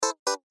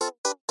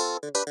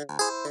Welcome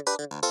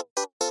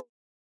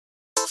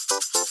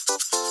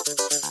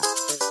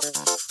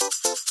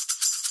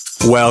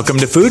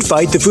to Food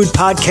Fight, the food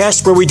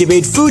podcast where we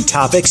debate food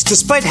topics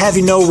despite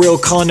having no real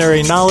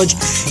culinary knowledge,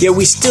 yet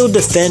we still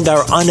defend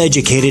our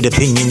uneducated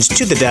opinions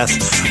to the death.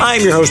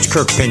 I'm your host,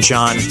 Kirk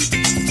Pinchon.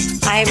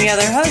 I am your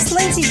other host,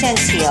 Lindsay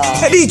Gentile.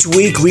 And each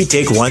week we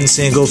take one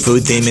single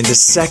food theme and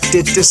dissect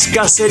it,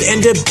 discuss it,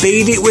 and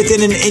debate it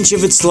within an inch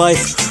of its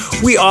life.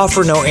 We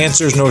offer no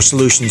answers nor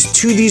solutions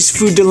to these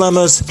food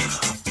dilemmas,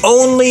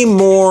 only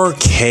more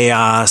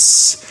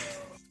chaos.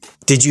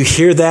 Did you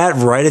hear that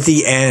right at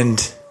the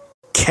end?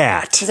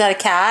 Cat. Is that a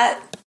cat?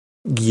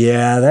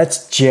 Yeah,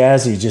 that's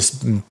Jazzy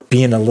just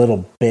being a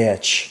little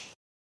bitch.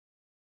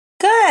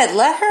 Good,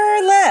 let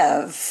her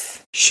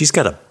live. She's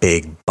got a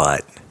big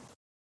butt.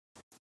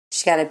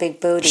 She's got a big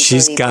booty.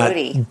 She's got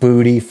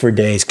booty for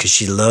days because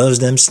she loves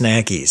them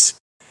snackies.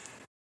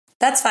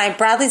 That's fine.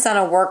 Bradley's on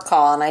a work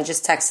call, and I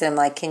just texted him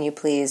like, "Can you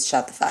please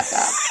shut the fuck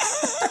up?"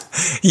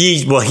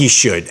 He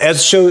should.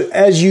 As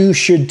you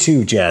should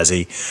too,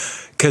 Jazzy,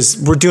 because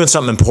we're doing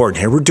something important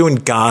here. We're doing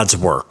God's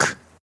work.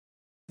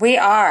 We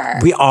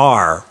are.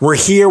 We're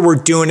here. We're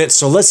doing it.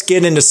 So let's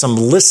get into some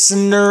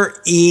listener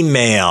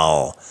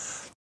email.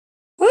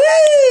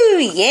 Woo!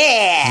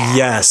 Yeah.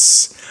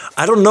 Yes.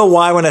 I don't know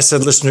why when I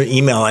said listener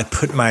email, I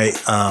put my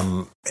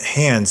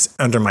hands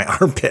under my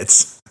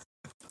armpits.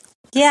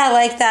 Yeah,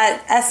 like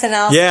that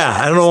SNL. Yeah,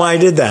 I don't know why I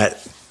did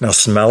that. Now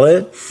smell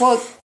it. Well,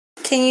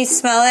 can you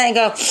smell it and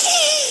go?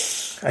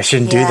 I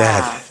shouldn't do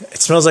that.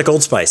 It smells like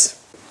Old Spice.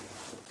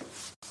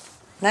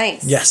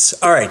 Nice. Yes.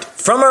 All right.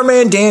 From our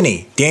man,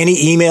 Danny. Danny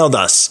emailed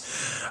us.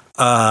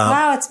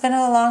 Wow, it's been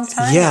a long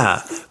time.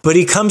 Yeah, but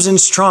he comes in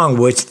strong,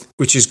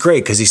 which is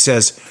great because he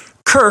says,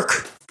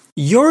 Kirk,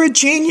 you're a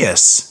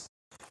genius.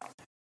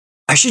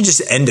 I should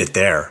just end it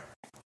there.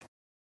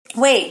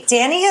 Wait,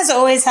 Danny has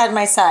always had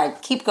my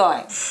side. Keep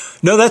going.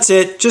 No, that's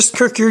it. Just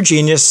Kirk, you're a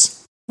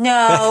genius.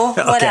 No,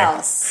 Okay. What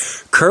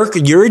else? Kirk,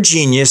 you're a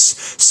genius.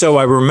 So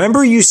I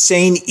remember you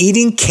saying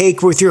eating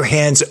cake with your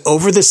hands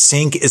over the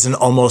sink is an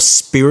almost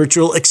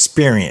spiritual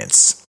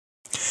experience.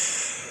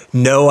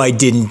 No, I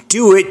didn't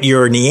do it.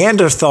 You're a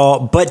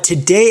Neanderthal. But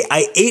today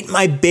I ate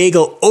my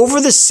bagel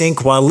over the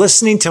sink while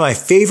listening to my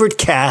favorite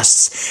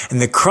casts,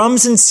 and the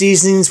crumbs and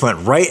seasonings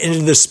went right into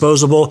the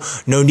disposable.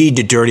 No need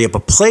to dirty up a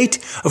plate.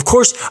 Of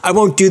course, I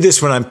won't do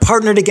this when I'm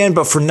partnered again,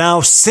 but for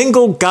now,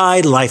 single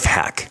guy life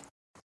hack.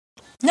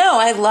 No,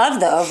 I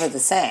love the over the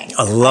sink.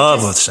 I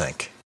love the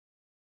sink.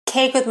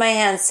 Cake with my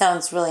hands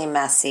sounds really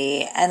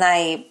messy, and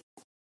I'd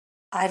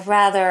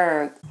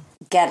rather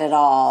get it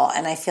all,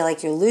 and I feel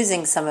like you're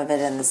losing some of it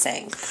in the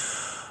sink.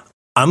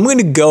 I'm going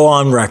to go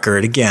on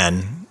record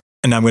again,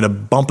 and I'm going to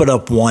bump it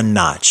up one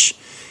notch.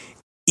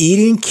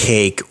 Eating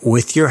cake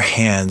with your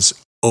hands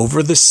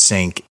over the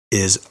sink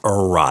is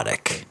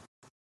erotic.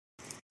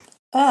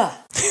 Ugh.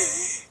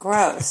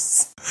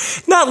 Gross.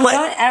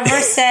 Don't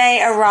ever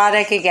say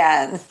erotic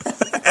again.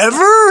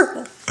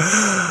 Ever?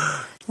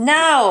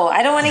 No,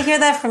 I don't want to hear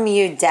that from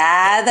you,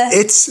 Dad.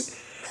 It's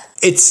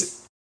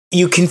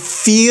you can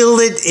feel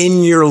it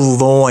in your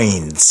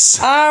loins.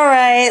 All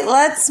right,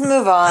 let's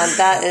move on.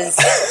 That is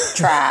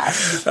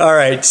trash. All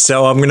right,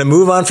 so I'm going to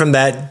move on from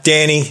that.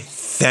 Danny,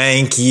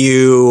 thank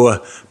you.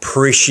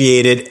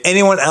 Appreciate it.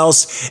 Anyone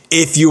else,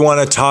 if you want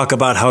to talk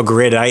about how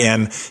great I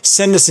am,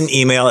 send us an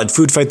email at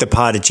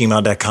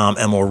foodfightthepod@gmail.com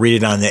and we'll read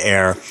it on the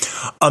air.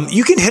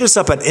 You can hit us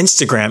up at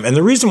Instagram. And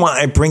the reason why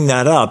I bring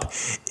that up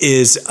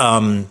is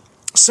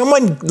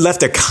someone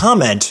left a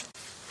comment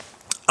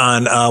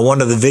on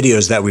one of the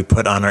videos that we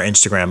put on our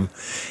Instagram.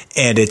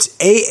 And it's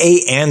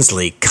A.A.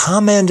 Ansley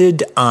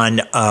commented on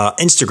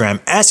Instagram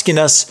asking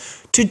us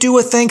to do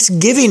a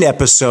Thanksgiving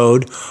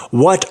episode.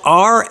 What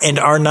are and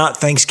are not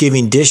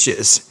Thanksgiving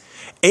dishes?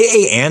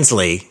 A.A.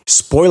 Ansley,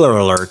 spoiler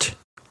alert,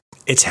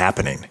 it's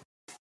happening.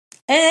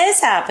 It is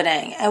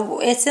happening.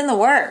 It's in the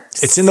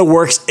works. It's in the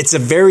works. It's a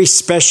very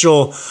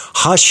special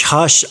hush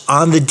hush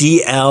on the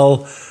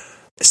DL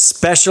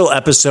special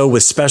episode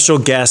with special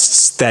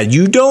guests that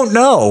you don't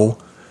know,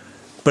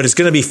 but it's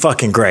going to be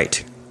fucking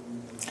great.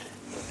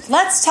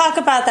 Let's talk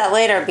about that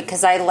later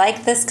because I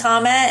like this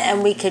comment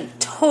and we could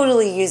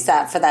totally use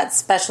that for that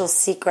special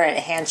secret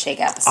handshake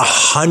episode.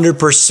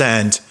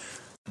 100%.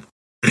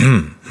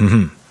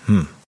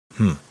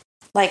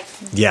 Like,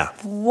 yeah.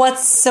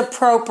 What's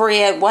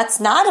appropriate? What's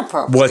not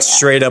appropriate? What's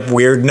straight up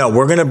weird? No,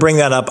 we're going to bring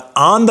that up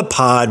on the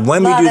pod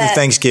when we do the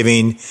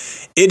Thanksgiving.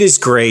 It is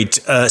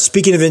great.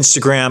 Speaking of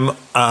Instagram,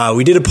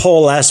 we did a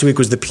poll last week.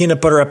 Was the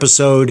peanut butter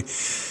episode.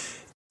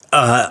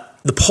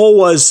 The poll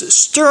was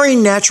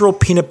stirring natural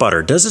peanut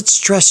butter. Does it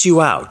stress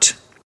you out?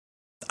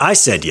 I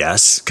said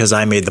yes because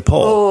I made the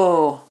poll.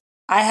 Oh,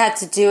 I had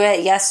to do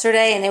it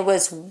yesterday and it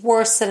was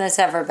worse than it's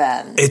ever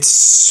been. It's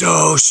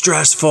so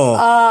stressful.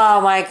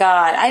 Oh my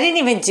God. I didn't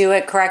even do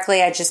it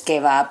correctly. I just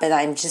gave up and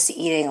I'm just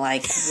eating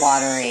like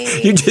watery.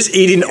 You're just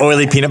eating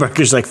oily peanut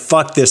butter. You're like,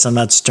 fuck this. I'm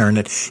not stirring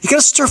it. You got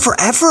to stir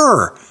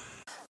forever.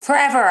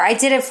 Forever. I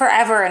did it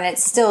forever and it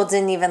still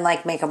didn't even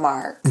like make a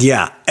mark.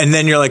 Yeah. And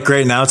then you're like,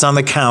 great, now it's on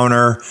the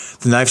counter.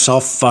 The knife's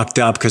all fucked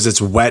up because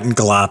it's wet and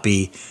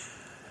gloppy.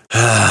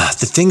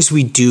 The things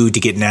we do to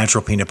get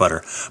natural peanut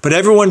butter. But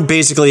everyone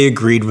basically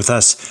agreed with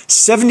us.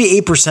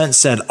 78%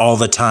 said all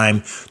the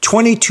time.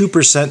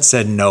 22%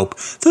 said nope.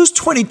 Those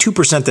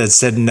 22% that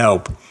said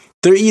nope,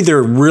 they're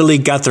either really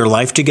got their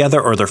life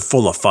together or they're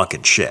full of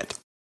fucking shit.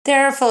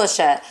 They're full of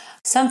shit.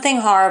 Something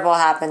horrible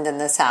happened in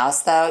this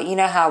house, though. You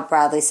know how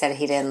Bradley said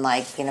he didn't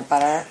like peanut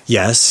butter?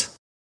 Yes.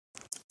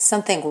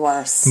 Something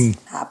worse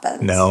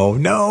happened.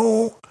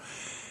 No.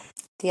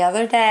 The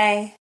other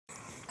day,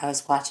 I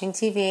was watching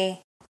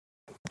TV,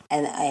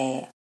 and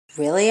a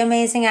really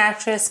amazing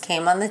actress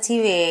came on the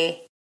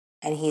TV,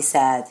 and he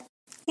said,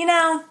 you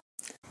know,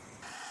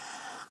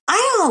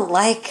 I don't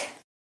like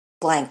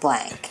blank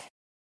blank.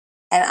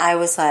 And I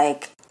was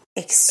like,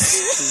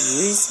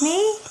 excuse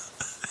me?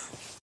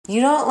 You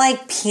don't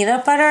like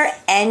peanut butter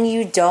and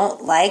you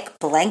don't like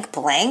blank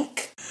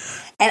blank?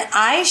 And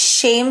I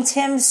shamed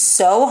him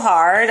so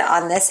hard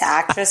on this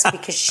actress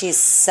because she's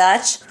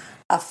such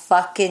a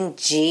fucking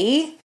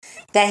G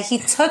that he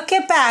took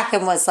it back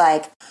and was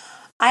like,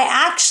 I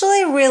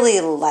actually really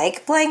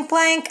like blank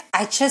blank.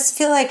 I just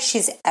feel like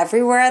she's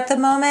everywhere at the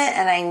moment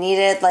and I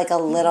need like a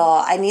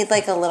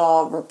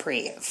little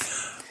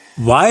reprieve.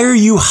 Why are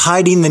you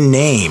hiding the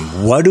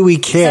name? What do we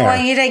care? I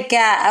want you to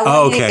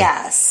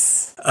guess.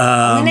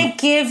 I'm gonna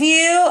give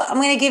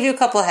you a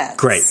couple of hints.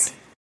 Great.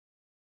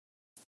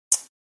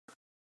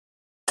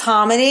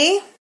 Comedy.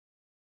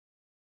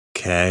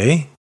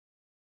 Okay.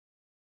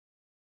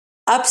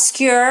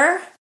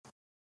 Obscure.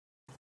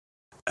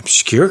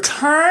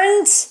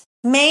 Turned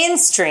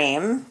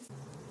mainstream.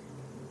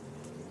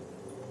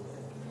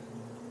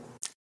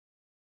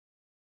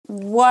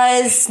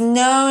 Was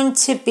known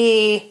to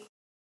be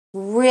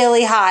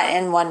really hot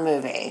in one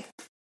movie.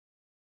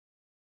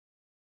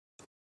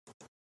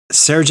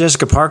 Sarah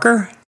Jessica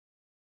Parker?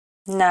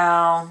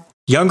 No.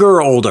 Younger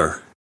or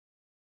older?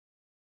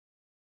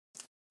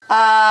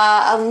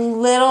 A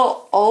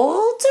little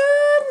older,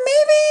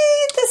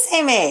 maybe the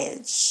same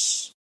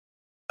age.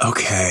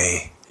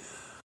 Okay.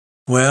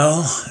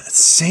 Well,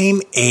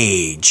 same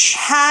age.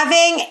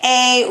 Having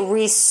a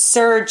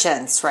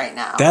resurgence right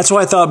now. That's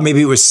why I thought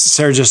maybe it was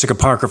Sarah Jessica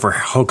Parker for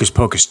Hocus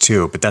Pocus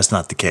 2, but that's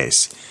not the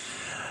case.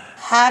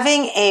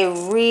 Having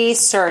a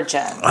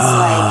resurgence,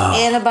 like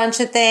in a bunch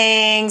of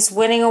things,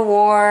 winning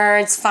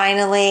awards,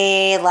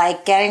 finally,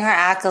 like getting her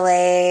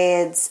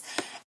accolades.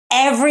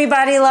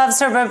 Everybody loves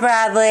her but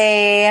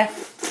Bradley.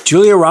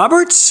 Julia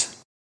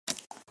Roberts?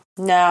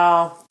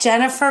 No,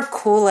 Jennifer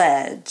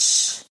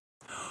Coolidge.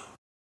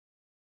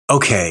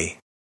 Okay,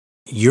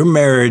 your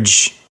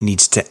marriage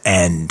needs to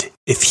end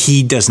if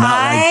he does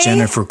not like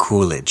Jennifer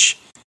Coolidge.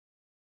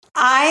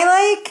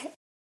 I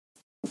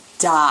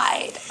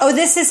died. Oh,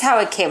 this is how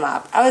it came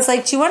up. I was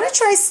like, do you want to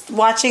try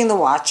watching The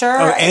Watcher?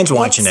 Oh, Anne's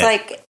watching it.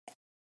 Like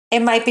it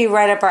might be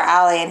right up our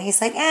alley. And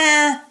he's like,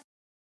 I'm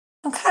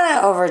kind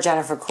of over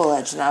Jennifer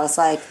Coolidge. And I was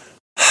like,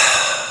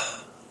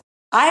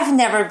 I've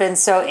never been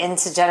so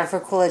into Jennifer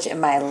Coolidge in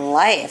my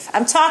life.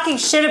 I'm talking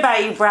shit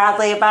about you,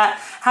 Bradley, about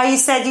how you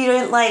said you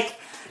didn't like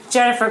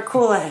Jennifer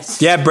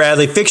Coolidge. Yeah,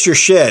 Bradley, fix your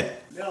shit.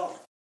 MILF.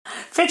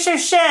 Fix your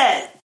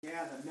shit. Yeah,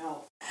 the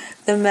MILF.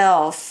 The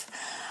MILF.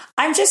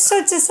 I'm just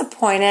so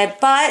disappointed,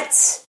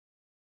 but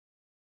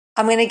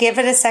I'm going to give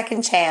it a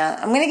second chance.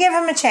 I'm going to give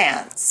him a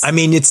chance. I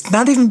mean, it's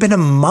not even been a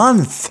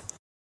month.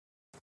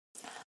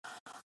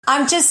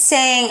 I'm just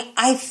saying,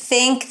 I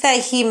think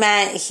that he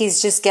meant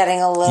he's just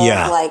getting a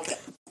little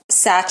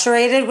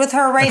saturated with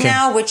her right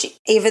now, which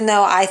even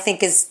though I think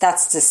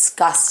that's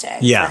disgusting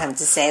for him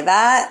to say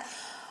that,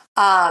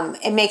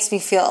 it makes me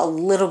feel a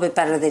little bit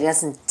better that he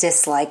doesn't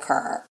dislike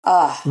her.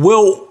 Ugh.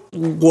 Well,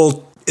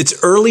 it's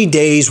early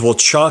days. We'll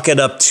chalk it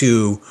up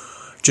to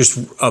just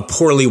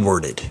poorly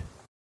worded.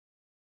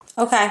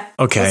 Okay.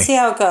 We'll see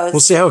how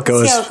it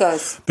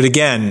goes. But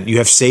again, you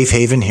have safe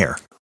haven here.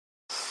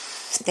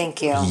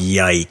 Thank you.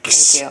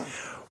 Yikes. Thank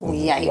you.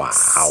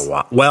 Yikes.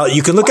 Wow. Well,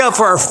 you can look out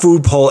for our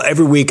food poll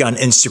every week on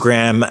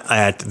Instagram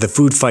at the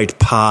Food Fight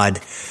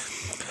Pod.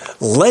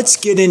 Let's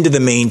get into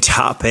the main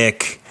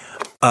topic.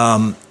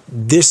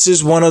 This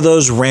is one of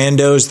those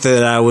randos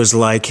that I was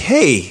like,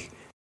 hey,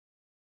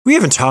 we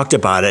haven't talked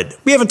about it.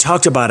 We haven't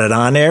talked about it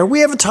on air.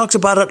 We haven't talked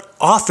about it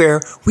off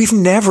air. We've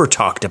never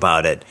talked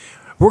about it.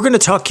 We're going to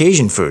talk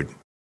Cajun food.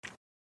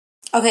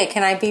 Okay,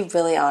 can I be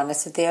really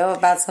honest with you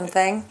about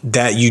something?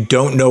 That you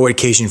don't know what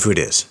Cajun food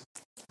is.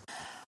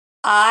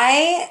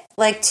 I,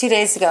 2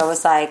 days ago,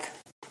 was like,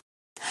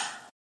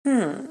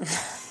 I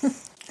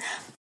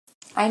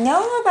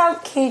know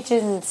about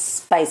Cajun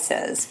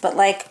spices, but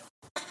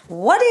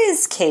what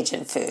is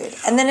Cajun food?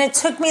 And then it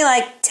took me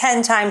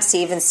 10 times to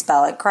even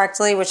spell it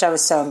correctly, which I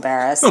was so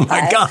embarrassed Oh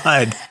my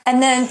God.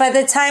 And then by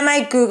the time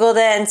I Googled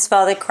it and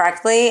spelled it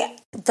correctly,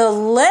 the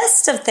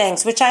list of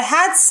things, which I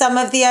had some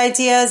of the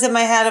ideas in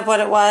my head of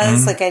what it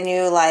was, I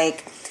knew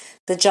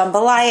the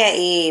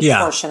jambalaya-y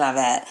portion of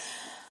it.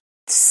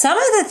 Some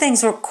of the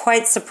things were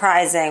quite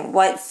surprising,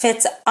 what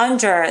fits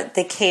under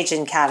the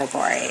Cajun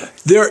category.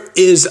 There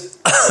is,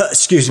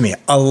 excuse me,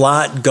 a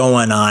lot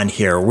going on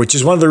here, which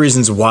is one of the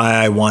reasons why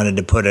I wanted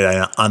to put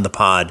it on the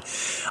pod.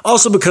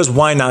 Also because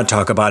why not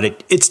talk about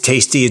it? It's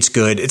tasty, it's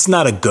good. It's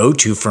not a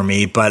go-to for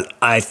me, but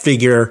I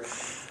figure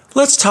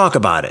let's talk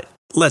about it.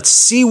 Let's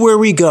see where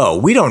we go.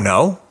 We don't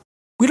know.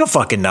 We don't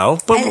fucking know.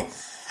 But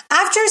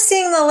after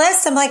seeing the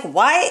list, I'm like,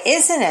 why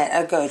isn't it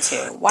a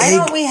go-to? Why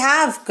don't we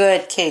have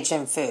good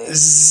Cajun food?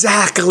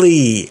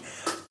 Exactly.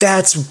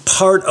 That's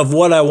part of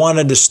what I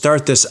wanted to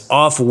start this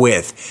off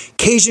with.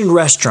 Cajun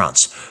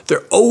restaurants,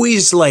 they're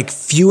always like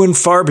few and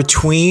far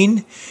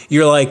between.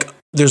 You're like,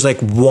 there's like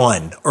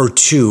one or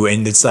two,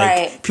 and it's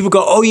like people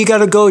go, oh, you got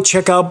to go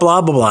check out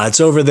blah, blah, blah.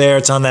 It's over there.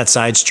 It's on that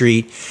side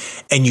street.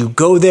 And you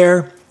go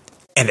there,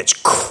 and it's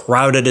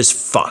crowded as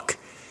fuck.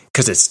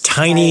 Because it's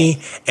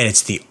tiny and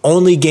it's the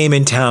only game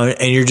in town,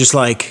 and you're just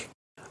like,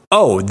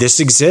 oh,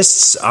 this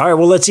exists? All right,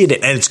 well, let's eat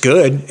it. And it's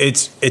good.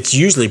 It's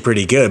usually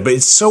pretty good, but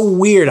it's so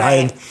weird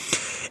how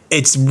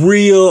it's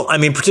real. I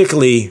mean,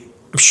 particularly,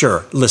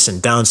 sure, listen,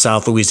 down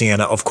south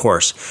Louisiana, of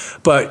course.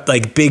 But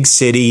like big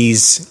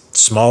cities,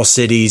 small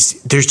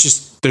cities,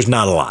 there's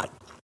not a lot.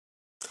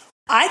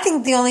 I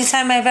think the only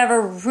time I've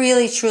ever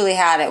really, truly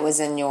had it was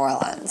in New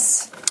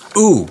Orleans.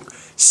 Ooh,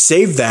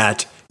 save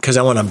that, because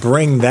I want to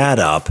bring that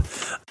up.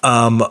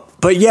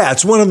 But yeah,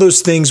 it's one of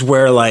those things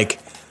where,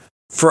 like,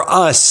 for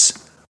us,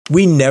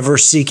 we never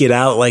seek it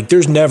out. Like,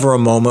 there's never a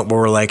moment where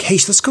we're like, hey,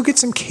 let's go get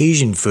some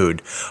Cajun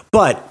food.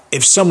 But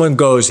if someone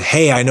goes,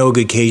 hey, I know a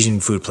good Cajun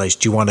food place,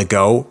 do you want to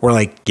go? We're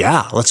like,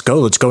 yeah, let's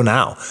go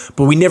now.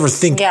 But we never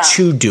think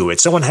to do it.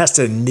 Someone has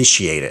to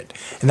initiate it.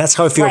 And that's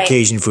how I feel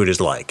Cajun food is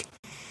like.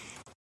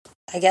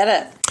 I get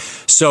it.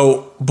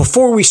 So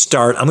before we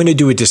start, I'm going to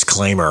do a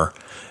disclaimer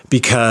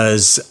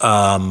because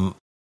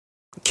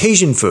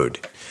Cajun food.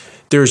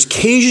 There's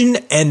Cajun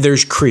and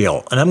there's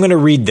Creole. And I'm going to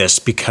read this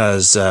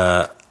because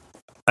I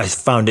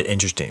found it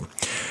interesting.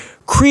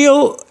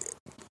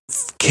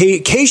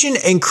 Cajun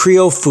and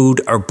Creole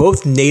food are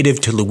both native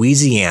to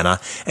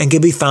Louisiana and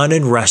can be found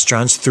in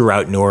restaurants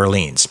throughout New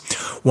Orleans.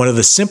 One of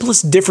the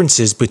simplest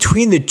differences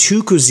between the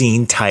two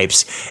cuisine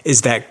types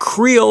is that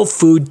Creole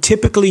food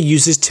typically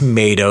uses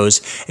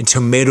tomatoes and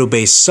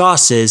tomato-based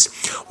sauces,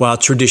 while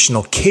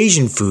traditional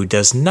Cajun food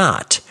does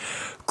not.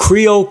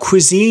 Creole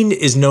cuisine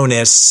is known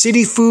as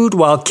city food,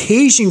 while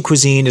Cajun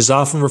cuisine is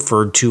often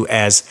referred to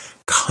as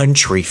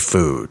country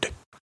food.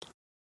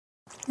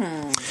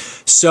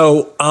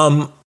 So,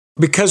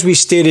 because we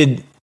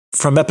stated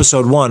from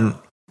episode 1,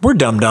 we're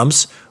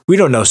dum-dums. We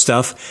don't know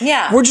stuff.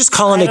 Yeah. We're just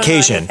calling it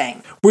Cajun.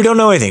 We don't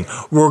know anything.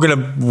 We're going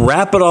to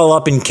wrap it all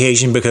up in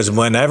Cajun because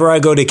whenever I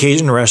go to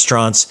Cajun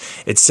restaurants,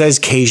 it says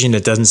Cajun,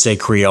 it doesn't say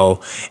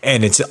Creole,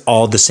 and it's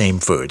all the same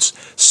foods.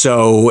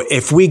 So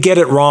if we get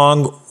it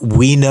wrong,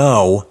 we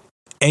know,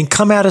 and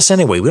come at us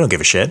anyway. We don't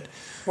give a shit.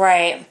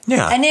 Right.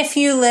 Yeah. And if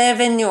you live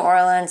in New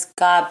Orleans,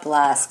 God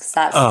bless, because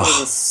that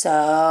food is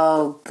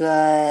so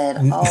good.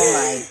 Oh,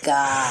 my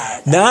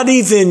God. Not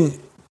even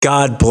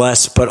God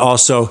bless, but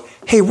also,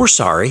 hey, we're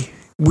sorry.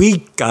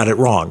 We got it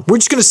wrong. We're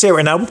just going to say it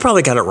right now, we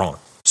probably got it wrong.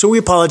 So we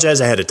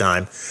apologize ahead of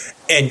time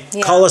and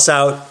call us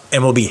out,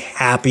 and we'll be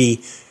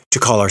happy to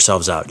call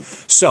ourselves out.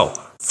 So,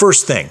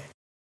 first thing,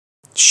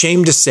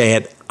 shame to say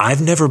it,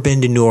 I've never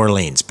been to New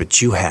Orleans,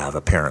 but you have,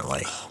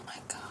 apparently. Oh, my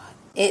God.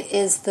 It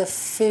is the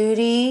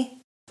foodie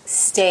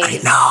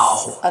state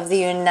of the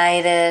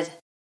United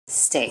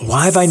States.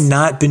 Why have I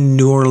not been to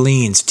New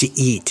Orleans to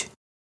eat?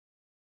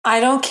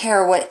 I don't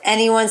care what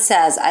anyone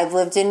says. I've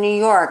lived in New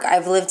York.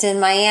 I've lived in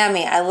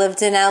Miami. I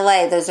lived in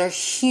LA. Those are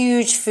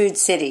huge food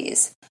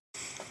cities.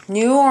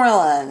 New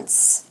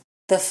Orleans,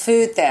 the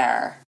food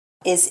there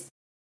is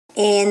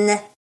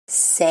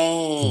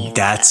insane.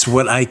 That's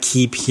what I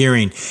keep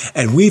hearing.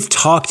 And we've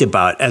talked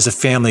about, as a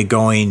family,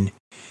 going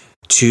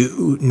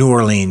to New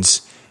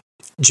Orleans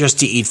just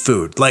to eat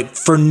food, like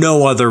for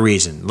no other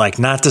reason, like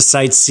not to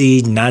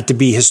sightsee, not to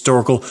be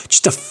historical,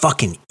 just to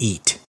fucking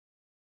eat.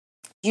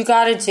 You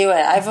got to do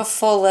it. I have a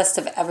full list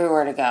of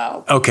everywhere to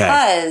go. Okay.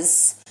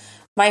 Because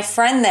my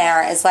friend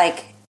there is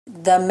like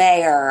the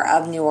mayor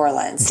of New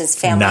Orleans. His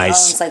family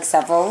owns like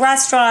several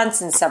restaurants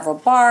and several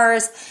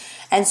bars.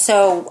 And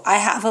so I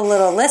have a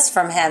little list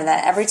from him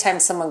that every time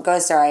someone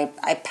goes there,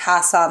 I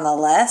pass on the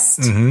list.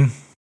 Mm-hmm.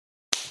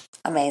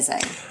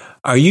 Amazing.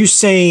 Are you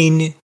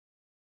saying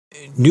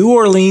New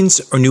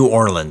Orleans or New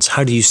Orleans?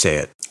 How do you say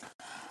it?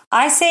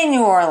 I say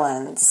New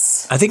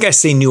Orleans. I think I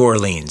say New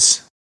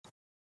Orleans.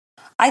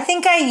 I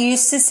think I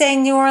used to say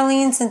New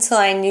Orleans until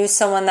I knew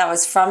someone that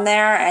was from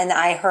there and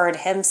I heard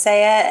him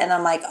say it and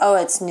I'm like, oh,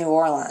 it's New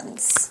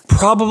Orleans.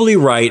 Probably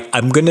right.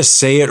 I'm going to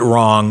say it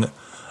wrong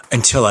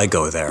until I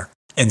go there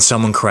and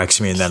someone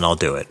corrects me and then I'll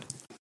do it.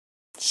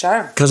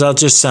 Sure. Because I'm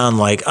just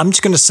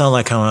going to sound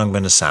like how I'm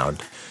going to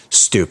sound.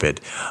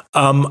 Stupid.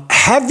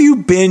 Have you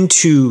been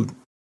to,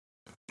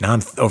 now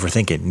I'm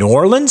overthinking, New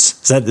Orleans?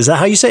 Is that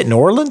how you say it? New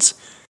Orleans?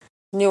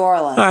 New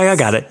Orleans. All right, I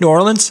got it. New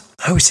Orleans?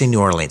 I always say New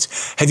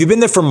Orleans. Have you been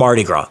there for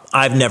Mardi Gras?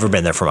 I've never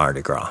been there for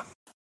Mardi Gras.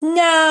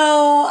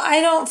 No, I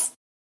don't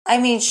I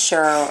mean,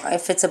 sure,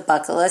 if it's a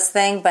bucket list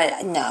thing,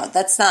 but no,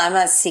 that's not, I'm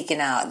not seeking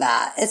out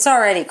that. It's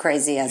already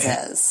crazy as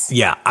is.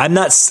 Yeah, I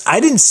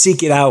didn't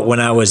seek it out when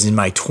I was in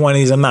my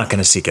 20s. I'm not going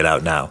to seek it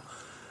out now.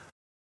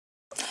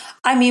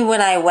 I mean,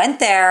 when I went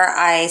there,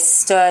 I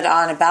stood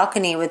on a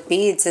balcony with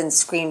beads and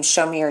screamed,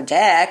 "Show me your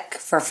dick,"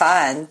 for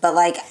fun. But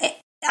like,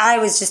 I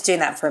was just doing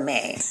that for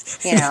me,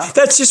 you know?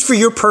 That's just for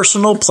your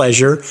personal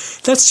pleasure.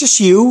 That's just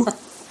you.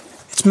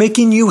 It's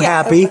making you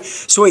happy.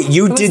 So wait,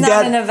 you did that? It was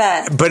not an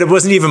event. But it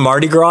wasn't even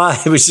Mardi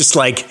Gras? It was just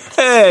like,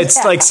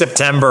 it's like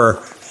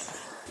September.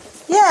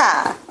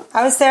 Yeah.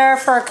 I was there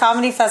for a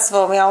comedy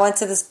festival, and we all went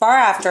to this bar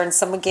after, and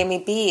someone gave me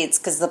beads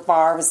because the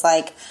bar was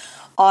like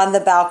on the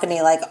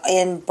balcony, like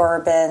on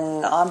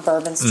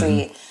Bourbon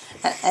Street.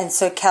 And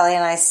so Kelly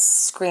and I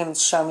screamed,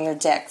 "Show me your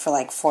dick," for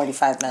like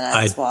 45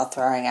 minutes while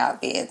throwing out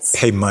beads.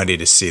 Pay money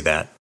to see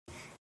that.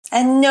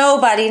 And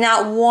nobody,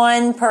 not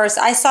one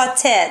person. I saw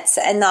tits,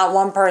 and not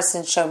one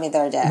person showed me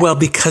their dick. Well,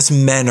 because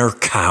men are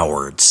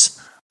cowards.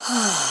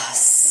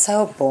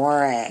 So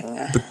boring.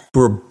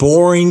 We're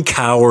boring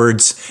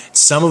cowards.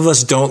 Some of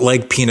us don't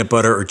like peanut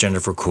butter or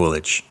Jennifer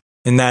Coolidge.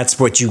 And that's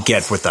what you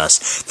get with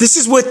us. This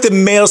is what the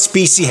male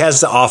species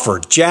has to offer.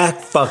 Jack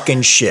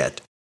fucking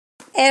shit.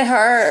 It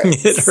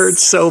hurts. It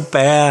hurts so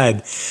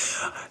bad.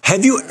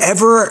 Have you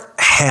ever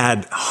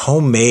had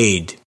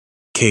homemade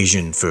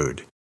Cajun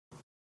food?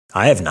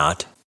 I have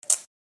not.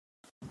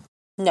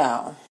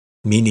 No.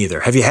 Me neither.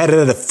 Have you had it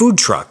at a food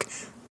truck?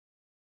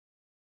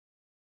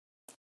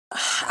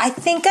 I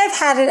think I've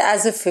had it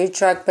as a food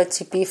truck, but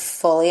to be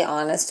fully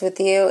honest with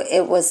you,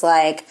 it was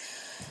like,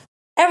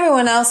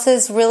 everyone else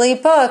is really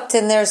booked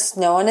and there's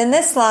no one in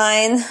this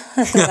line.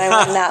 And I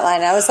went in that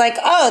line. I was like,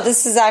 oh,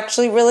 this is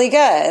actually really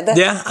good.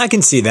 Yeah, I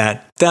can see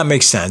that. That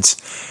makes sense.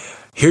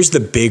 Here's the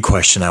big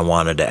question I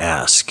wanted to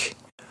ask.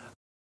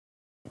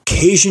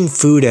 Cajun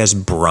food as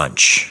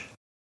brunch.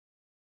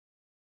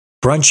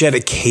 Brunch at a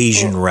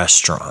Cajun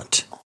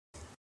restaurant.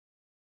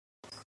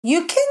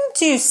 You can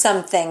do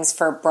some things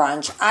for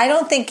brunch. I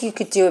don't think you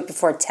could do it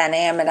before 10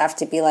 a.m. It'd have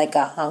to be like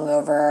a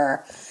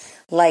hungover,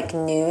 like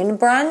noon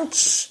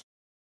brunch.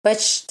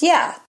 But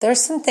yeah,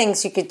 there's some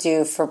things you could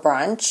do for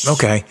brunch.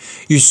 Okay.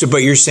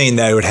 But you're saying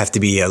that it would have to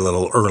be a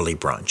little early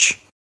brunch.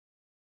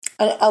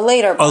 A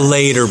later brunch. A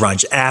later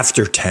brunch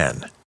after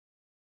 10.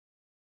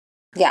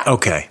 Yeah.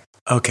 Okay.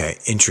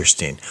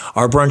 Interesting.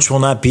 Our brunch will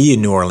not be a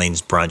New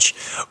Orleans brunch.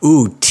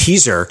 Ooh,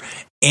 teaser.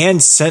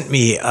 And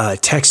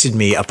texted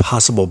me a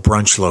possible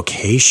brunch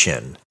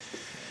location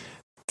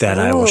that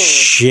I will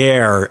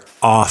share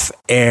off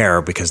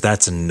air because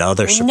that's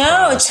another surprise.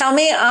 No, tell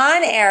me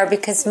on air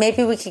because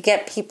maybe we could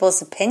get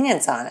people's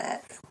opinions on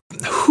it.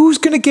 Who's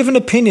going to give an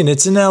opinion?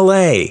 It's in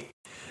LA.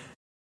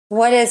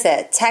 What is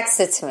it?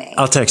 Text it to me.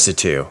 I'll text it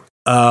to you.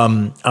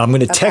 I'm going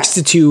to text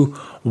it to you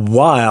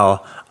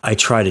while I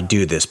try to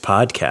do this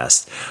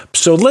podcast.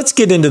 So let's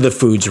get into the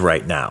foods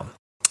right now.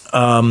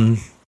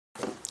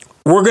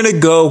 We're going to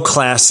go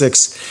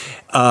classics.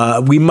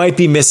 We might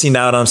be missing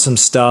out on some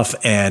stuff,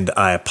 and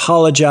I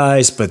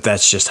apologize, but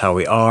that's just how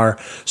we are.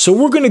 So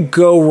we're going to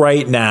go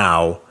right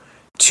now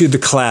to the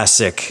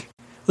classic.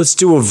 Let's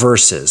do a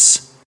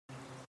versus.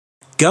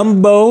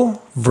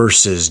 Gumbo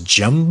versus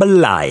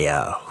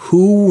jambalaya.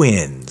 Who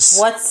wins?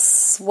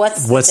 What's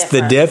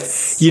the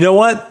diff? You know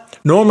what?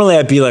 Normally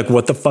I'd be like,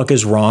 what the fuck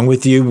is wrong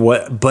with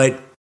you? But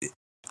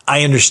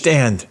I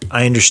understand.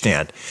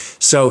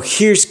 So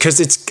here's, because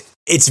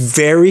it's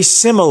very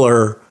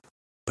similar,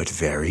 but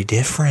very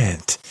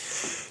different.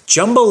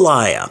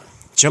 Jambalaya.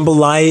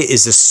 Jambalaya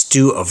is a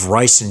stew of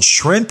rice and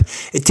shrimp.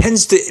 It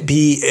tends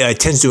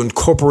to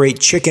incorporate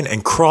chicken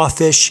and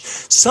crawfish,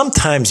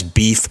 sometimes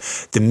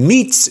beef. The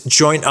meats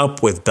join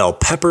up with bell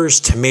peppers,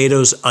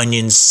 tomatoes,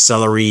 onions,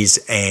 celeries,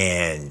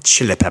 and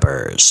chili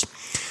peppers.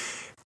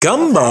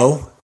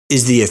 Gumbo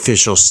is the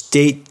official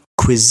state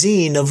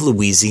cuisine of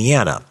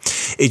Louisiana.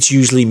 It's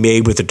usually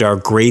made with a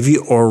dark gravy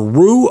or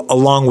roux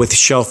along with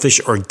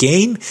shellfish or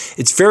game.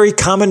 It's very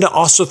common to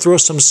also throw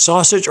some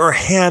sausage or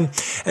ham,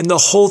 and the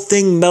whole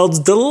thing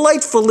melds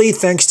delightfully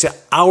thanks to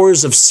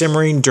hours of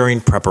simmering during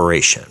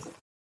preparation.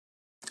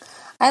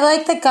 I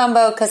like the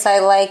gumbo because I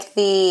like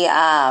the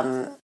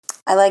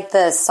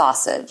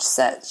sausage.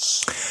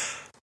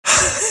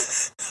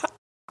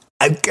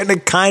 I'm gonna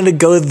kind of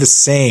go the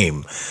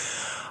same.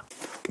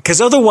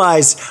 Because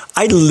otherwise,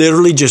 I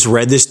literally just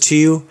read this to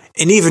you,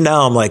 and even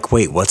now I'm like,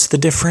 wait, what's the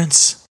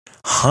difference?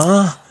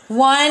 Huh?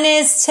 One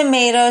is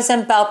tomatoes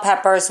and bell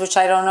peppers, which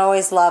I don't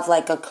always love,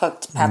 like a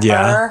cooked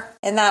pepper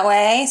in that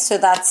way. So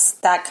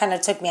that kind of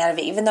took me out of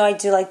it, even though I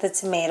do like the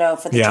tomato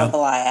for the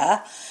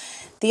jambalaya.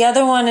 The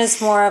other one is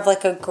more of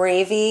like a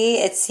gravy.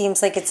 It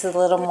seems like it's a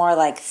little more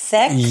like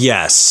thick.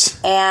 Yes.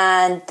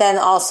 And then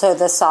also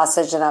the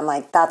sausage, and I'm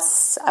like,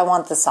 I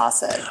want the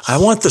sausage. I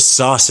want the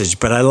sausage,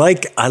 but I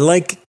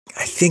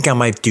think I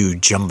might do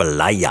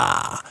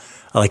jambalaya.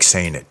 I like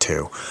saying it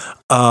too.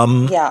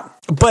 Yeah.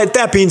 But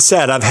that being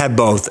said, I've had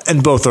both,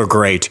 and both are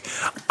great.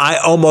 I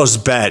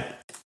almost bet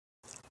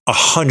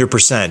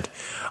 100%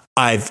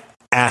 I've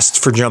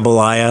asked for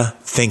jambalaya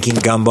thinking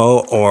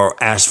gumbo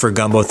or asked for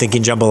gumbo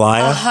thinking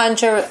jambalaya?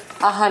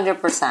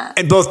 100%.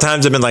 And both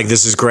times I've been like,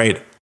 this is great,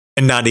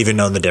 and not even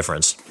known the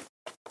difference.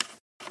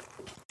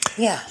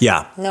 Yeah.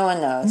 Yeah. No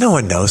one knows. No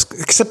one knows,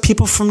 except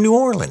people from New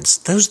Orleans.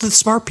 Those are the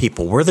smart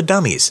people. We're the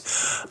dummies.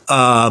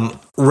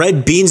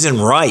 Red beans and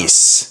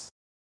rice.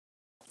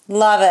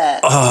 Love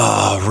it.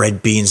 Oh,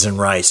 red beans and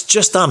rice.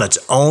 Just on its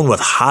own with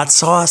hot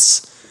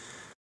sauce.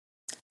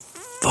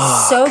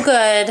 Fuck. So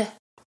good.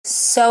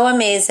 So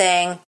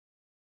amazing.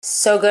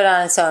 So good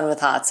on its own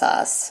with hot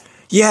sauce.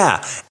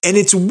 Yeah. And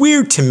it's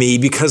weird to me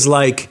because,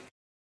 like,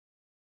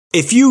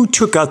 if you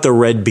took out the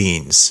red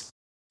beans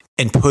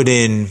and put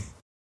in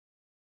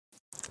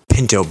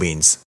pinto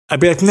beans, I'd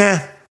be like, nah.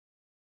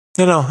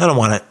 No, I don't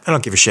want it. I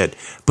don't give a shit.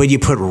 But you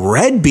put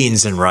red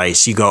beans and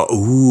rice, you go,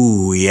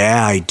 ooh,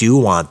 yeah, I do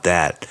want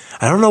that.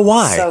 I don't know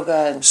why. So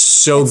good.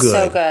 So It's good.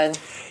 so good.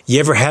 You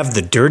ever have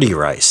the dirty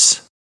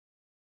rice?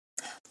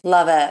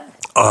 Love it.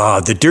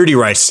 Oh, the dirty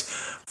rice.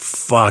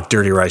 Fuck,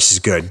 dirty rice is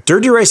good.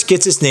 Dirty rice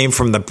gets its name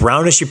from the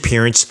brownish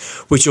appearance,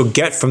 which you'll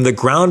get from the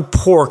ground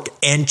pork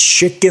and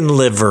chicken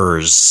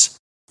livers.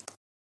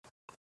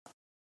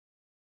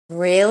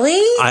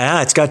 Really?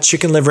 Yeah, it's got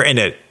chicken liver in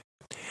it.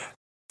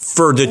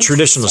 For the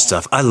traditional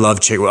stuff, I love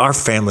chicken. Our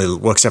family,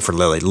 well, except for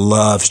Lily,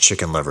 loves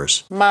chicken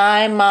livers.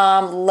 My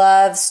mom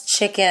loves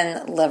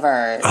chicken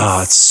livers.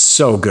 Oh, it's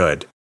so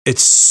good.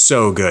 It's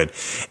so good.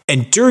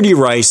 And dirty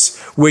rice,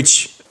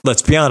 which,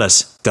 let's be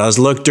honest, does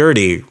look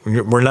dirty.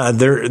 We're not.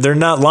 They're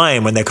not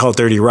lying when they call it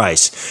dirty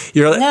rice.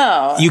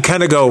 No. You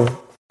kind of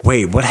go,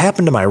 wait, what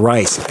happened to my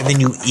rice? And then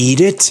you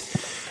eat it,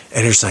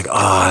 and it's like,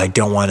 I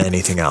don't want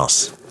anything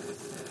else.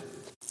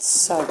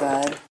 So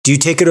good. Do you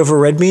take it over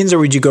red beans, or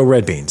would you go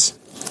red beans?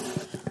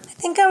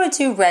 I think I would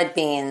do red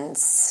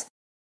beans.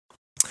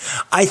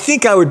 I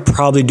think I would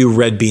probably do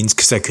red beans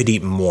because I could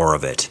eat more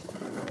of it.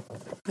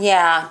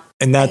 Yeah.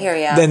 And I hear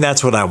ya. then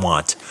that's what I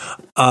want.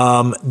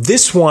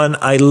 This one,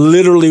 I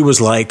literally was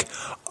like,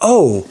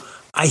 oh,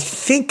 I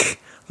think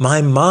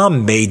my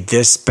mom made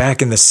this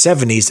back in the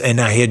 70s,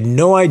 and I had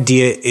no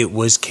idea it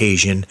was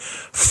Cajun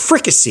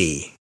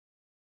fricassee.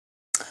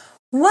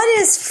 What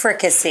is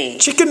fricassee?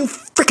 Chicken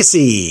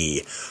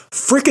fricassee.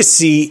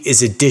 Fricassee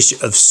is a dish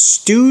of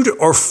stewed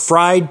or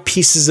fried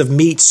pieces of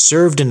meat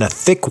served in a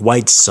thick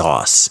white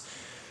sauce.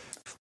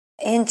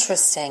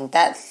 Interesting.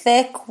 That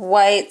thick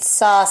white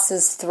sauce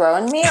is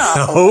throwing me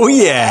off. Oh,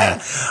 yeah.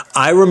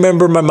 I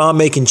remember my mom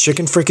making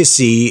chicken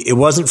fricassee. It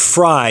wasn't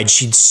fried.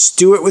 She'd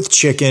stew it with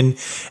chicken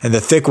and the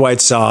thick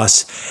white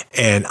sauce.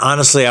 And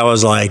honestly, I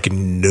was like,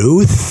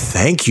 no,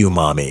 thank you,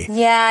 mommy.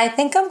 Yeah, I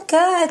think I'm good.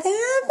 I think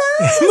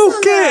I'm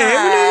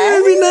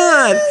okay. Maybe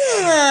not.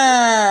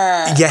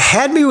 Yeah. You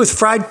had me with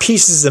fried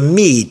pieces of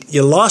meat.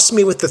 You lost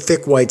me with the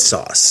thick white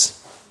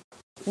sauce.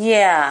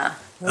 Yeah.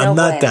 I'm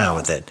not down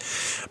with it.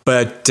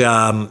 But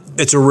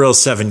it's a real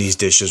 70s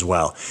dish as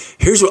well.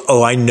 Here's what,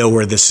 I know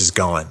where this is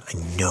going. I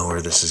know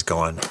where this is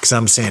going. Because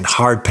I'm saying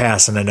hard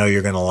pass, and I know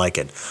you're going to like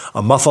it.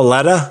 A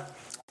muffaletta?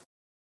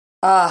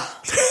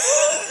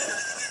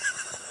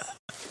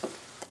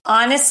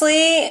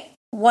 Honestly,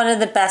 one of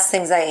the best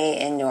things I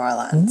ate in New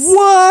Orleans.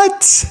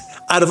 What?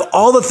 Out of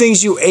all the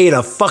things you ate,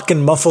 a fucking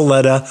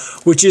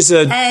muffaletta, which is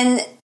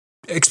And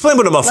explain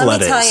what a muffaletta is.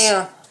 let me tell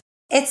you,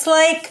 it's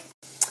like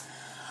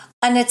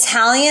an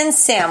Italian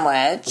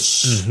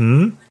sandwich,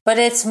 but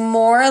it's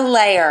more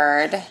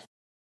layered,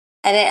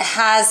 and it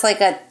has like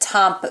a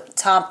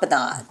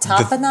tamponade.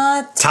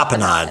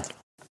 Tapenade.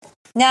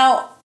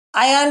 Now,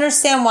 I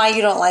understand why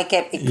you don't like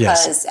it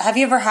because have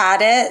you ever had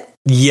it?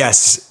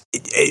 Yes.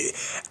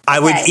 I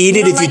would eat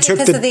it if you took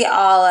because of the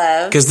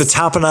olives. Because the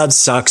tapenade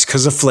sucks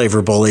because of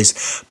flavor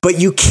bullies. But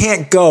you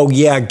can't go,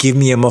 give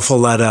me a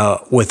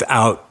muffaletta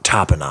without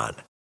tapenade.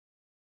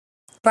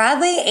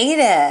 Bradley ate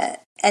it.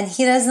 And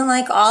he doesn't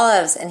like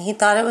olives, and he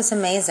thought it was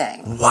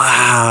amazing.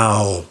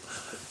 Wow.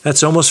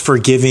 That's almost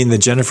forgiving the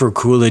Jennifer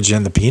Coolidge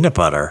and the peanut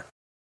butter.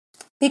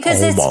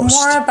 Because it's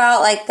more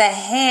about like the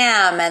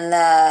ham and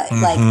the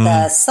like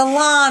the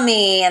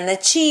salami and the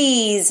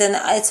cheese, and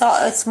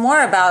it's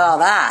more about all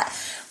that.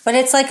 But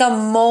it's like a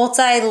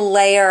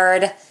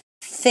multi-layered,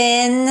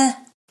 thin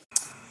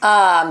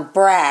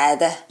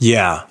bread.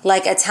 Yeah.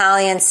 Like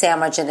Italian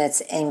sandwich, and it's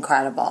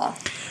incredible.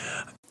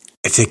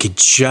 If they could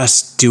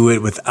just do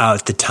it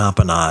without the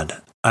tamponade,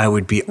 I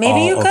would be Maybe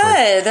all you over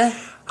could. it.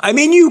 I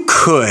mean, you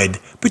could,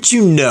 but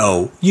you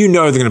know they're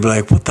going to be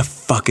like, what the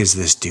fuck is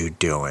this dude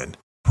doing?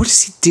 What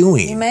is he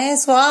doing? You may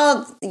as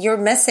well. You're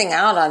missing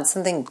out on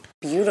something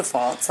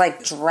beautiful. It's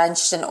like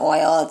drenched in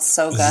oil. It's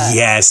so good.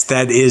 Yes,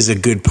 that is a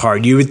good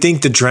part. You would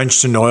think the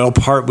drenched in oil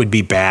part would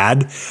be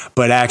bad,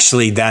 but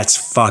actually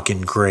that's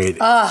fucking great.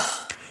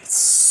 Oh, it's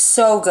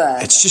so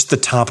good. It's just the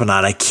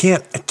tamponade. I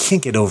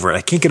can't get over it.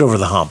 I can't get over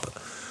the hump.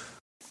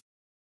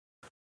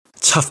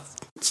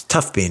 It's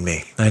tough being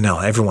me. I know.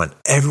 Everyone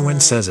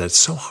says it. It's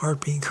so hard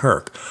being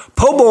Kirk.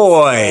 Po'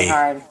 boy.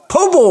 Hard.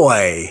 Po'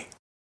 boy.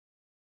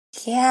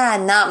 Yeah,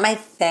 not my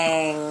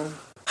thing.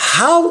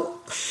 How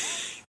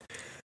is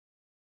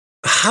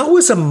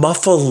a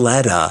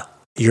muffaletta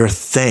your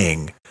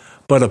thing,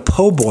 but a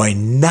po' boy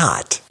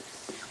not.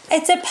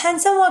 It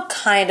depends on what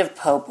kind of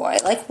po' boy.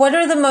 Like, what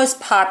are the most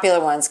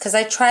popular ones? Because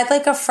I tried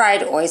like a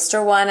fried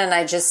oyster one, and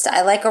I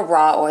like a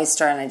raw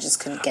oyster, and I just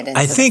couldn't get into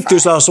it. I think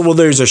there's also,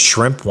 there's a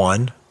shrimp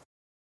one.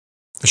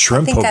 A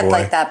shrimp po' boy. I think I'd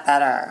like that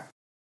better.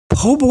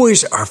 Po'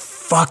 boys are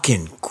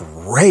fucking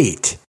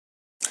great.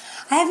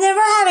 I've never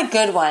had a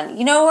good one.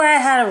 You know where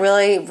I had a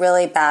really,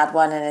 really bad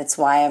one, and it's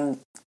why I'm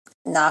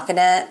knocking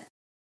it?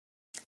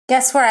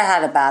 Guess where I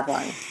had a bad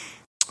one?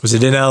 Was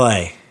it in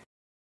L.A.?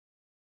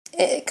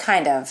 It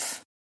kind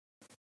of.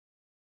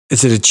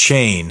 Is it a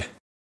chain?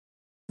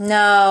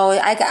 No,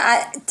 I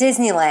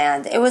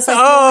Disneyland. It was like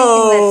the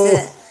only thing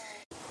that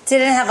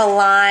didn't have a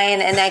line,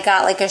 and I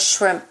got like a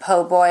shrimp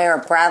po' boy, or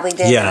Bradley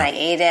did, and I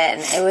ate it,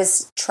 and it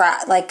was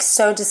like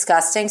so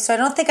disgusting. So I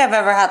don't think I've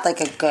ever had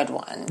like a good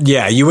one.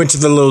 Yeah, you went to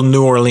the little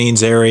New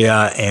Orleans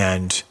area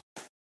and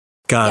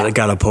got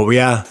a po'.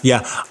 Yeah.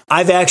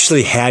 I've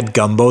actually had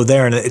gumbo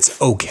there, and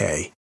it's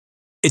okay.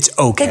 It's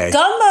okay. The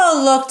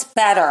gumbo looked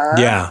better.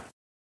 Yeah.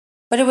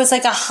 But it was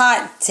like a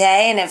hot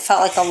day, and it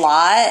felt like a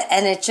lot,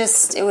 and it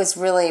was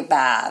really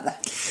bad.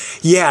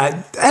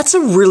 Yeah, that's a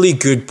really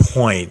good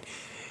point.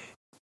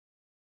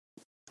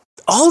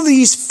 All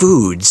these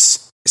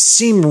foods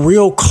seem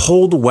real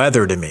cold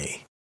weather to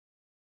me.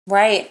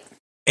 Right.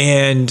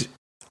 And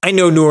I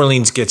know New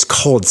Orleans gets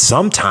cold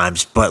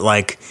sometimes, but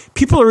like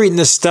people are eating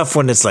this stuff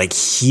when it's like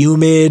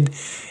humid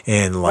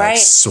and like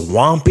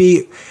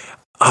swampy.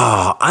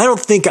 I don't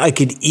think I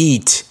could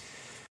eat,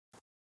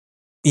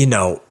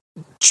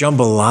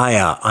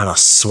 jambalaya on a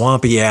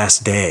swampy ass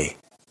day.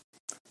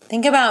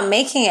 Think about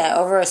making it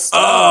over a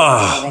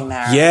stove living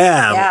there.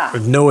 Yeah.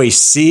 With no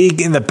AC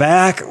in the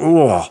back.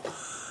 Oh,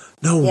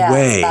 no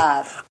way.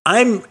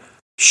 I'm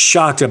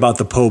shocked about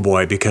the po'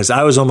 boy because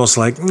I was almost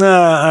like,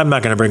 nah, I'm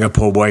not going to bring a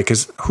po' boy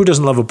because who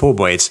doesn't love a po'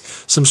 boy? It's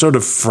some sort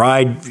of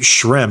fried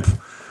shrimp.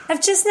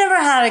 I've just never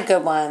had a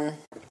good one.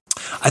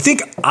 I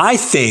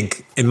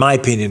think, in my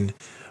opinion,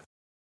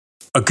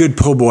 a good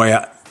po' boy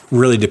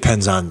really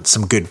depends on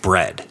some good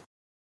bread.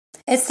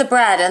 It's the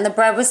bread, and the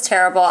bread was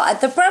terrible.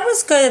 The bread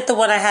was good at the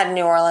one I had in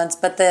New Orleans,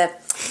 but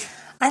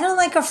I don't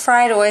like a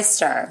fried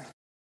oyster.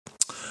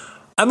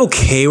 I'm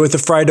okay with the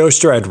fried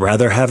oyster. I'd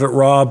rather have it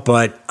raw,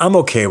 but I'm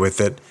okay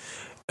with it.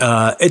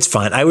 It's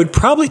fine. I would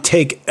probably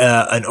take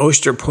an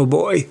oyster po'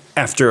 boy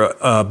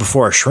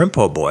before a shrimp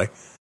po' boy.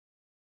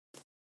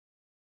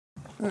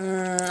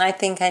 I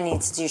think I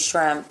need to do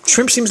shrimp.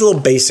 Shrimp seems a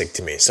little basic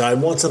to me, so I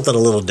want something a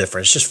little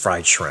different. It's just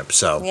fried shrimp.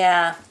 So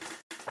yeah.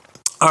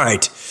 All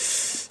right.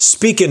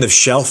 Speaking of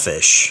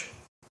shellfish,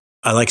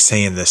 I like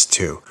saying this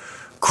too.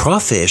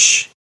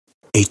 Crawfish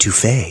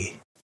étouffée.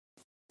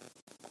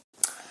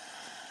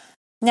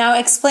 Now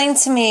explain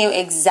to me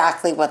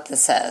exactly what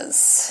this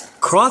is.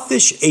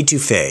 Crawfish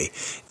étouffée.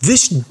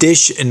 This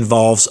dish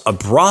involves a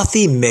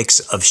brothy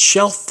mix of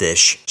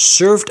shellfish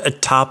served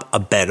atop a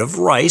bed of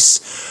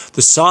rice.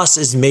 The sauce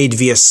is made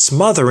via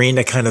smothering,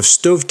 a kind of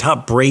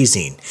stovetop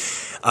braising.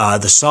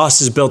 The sauce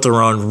is built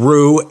around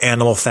roux,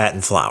 animal fat,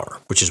 and flour,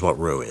 which is what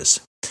roux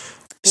is.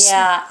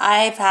 Yeah,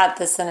 I've had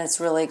this and it's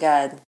really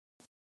good.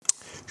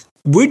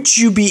 Would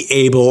you be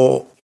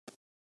able...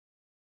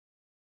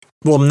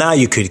 Well, now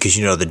you could because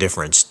you know the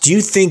difference. Do you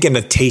think in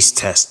a taste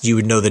test you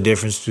would know the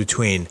difference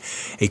between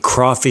a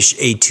crawfish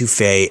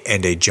étouffée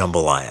and a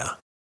jambalaya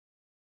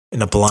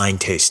in a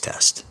blind taste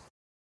test?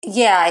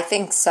 Yeah, I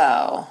think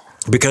so.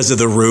 Because of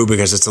the roux,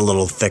 because it's a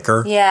little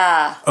thicker?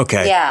 Yeah.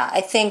 Okay. Yeah, I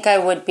think I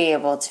would be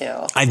able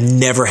to. I've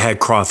never had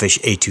crawfish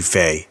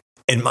étouffée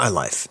in my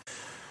life.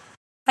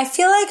 I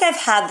feel like I've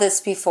had this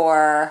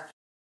before.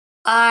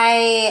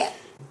 I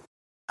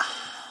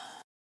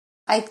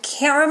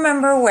can't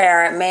remember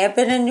where. It may have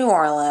been in New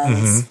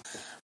Orleans. Mm-hmm.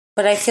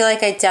 But I feel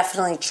like I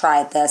definitely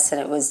tried this and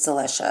it was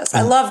delicious.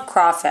 I love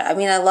crawfish. I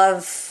mean, I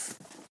love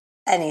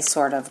any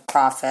sort of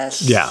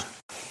crawfish. Yeah.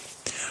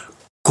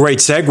 Great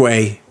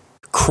segue.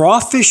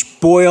 Crawfish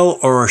boil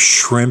or a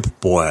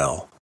shrimp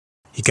boil?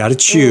 You got to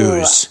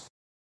choose. Ooh.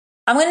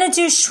 I'm going to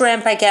do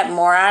shrimp. I get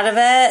more out of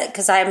it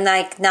because I'm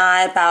like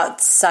not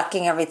about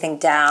sucking everything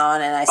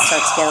down and I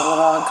start to get a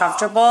little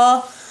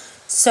uncomfortable.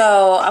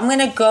 So I'm going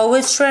to go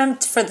with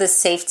shrimp for the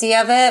safety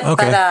of it.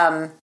 Okay.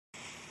 But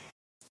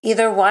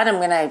either one I'm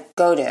going to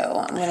go to.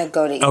 I'm going to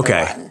go to either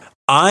one.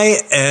 I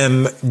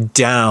am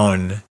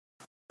down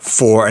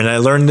for, and I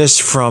learned this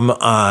from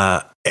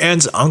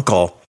Anne's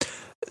uncle,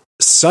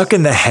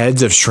 sucking the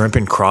heads of shrimp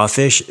and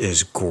crawfish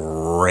is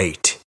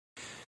great.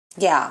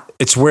 Yeah.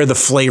 It's where the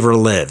flavor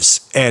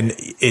lives, and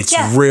it's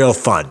real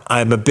fun.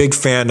 I'm a big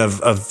fan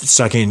of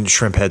sucking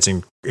shrimp heads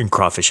and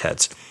crawfish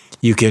heads.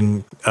 You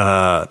can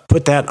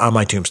put that on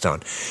my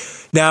tombstone.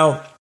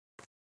 Now,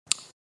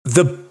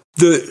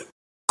 the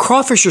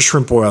crawfish or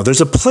shrimp boil,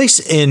 there's a place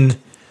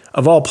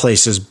of all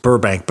places,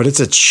 Burbank, but it's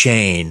a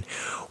chain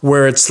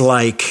where it's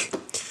like,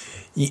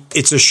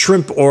 it's a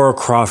shrimp or a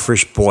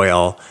crawfish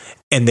boil,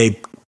 and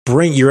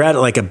you're at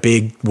like a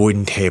big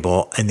wooden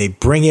table, and they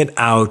bring it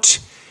out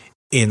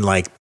in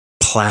like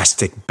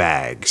plastic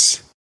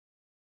bags.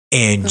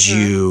 and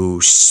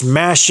you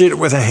smash it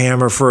with a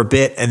hammer for a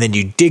bit, and then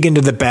you dig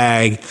into the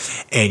bag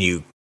and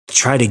you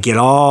try to get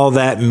all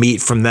that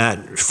meat from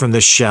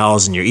the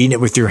shells, and you're eating it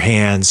with your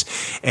hands,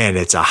 and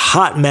it's a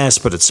hot mess,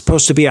 but it's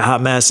supposed to be a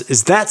hot mess.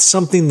 Is that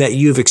something that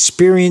you've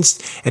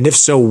experienced? And if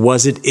so,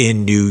 was it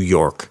in New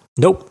York?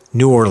 Nope.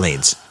 New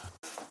Orleans.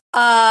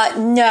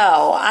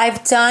 No,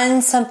 I've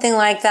done something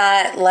like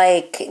that,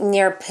 like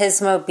near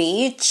Pismo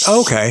Beach.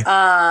 Okay.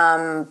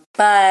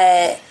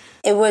 But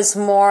it was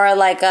more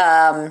like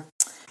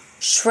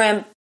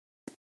shrimp,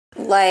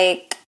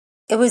 like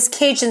it was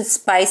Cajun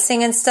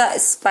spicing and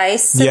stuff,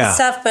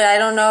 but I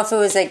don't know if it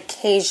was a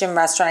Cajun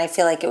restaurant. I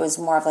feel like it was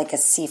more of like a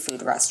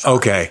seafood restaurant.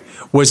 Okay.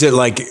 Was it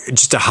like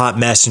just a hot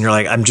mess and you're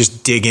like, I'm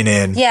just digging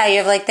in? Yeah, you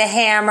have like the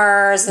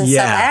hammers and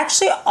stuff. I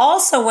actually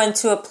also went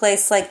to a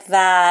place like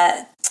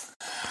that.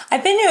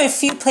 I've been to a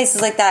few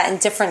places like that in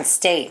different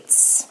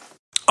states.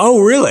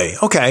 Oh, really?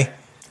 Okay.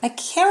 I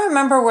can't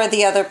remember where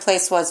the other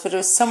place was, but it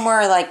was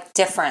somewhere like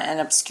different and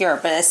obscure,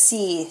 but a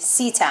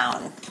sea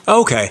town.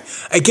 Okay.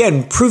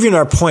 Again, proving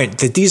our point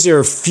that these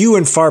are few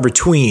and far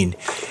between,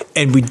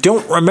 and we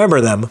don't remember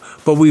them,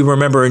 but we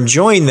remember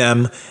enjoying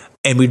them,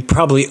 and we'd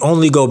probably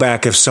only go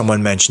back if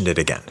someone mentioned it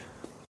again.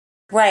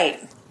 Right.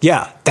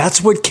 Yeah,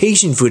 that's what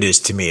Cajun food is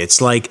to me.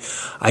 It's like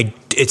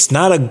it's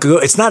not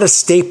a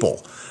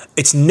staple.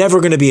 It's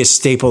never going to be a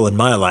staple in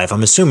my life.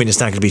 I'm assuming it's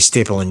not going to be a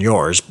staple in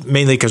yours,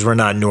 mainly because we're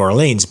not in New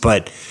Orleans.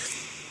 But,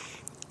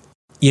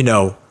 you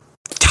know,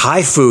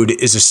 Thai food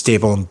is a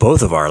staple in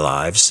both of our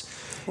lives.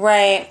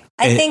 Right.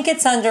 I think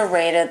it's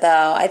underrated,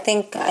 though. I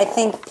think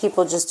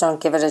people just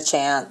don't give it a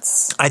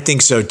chance. I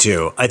think so,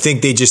 too. I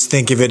think they just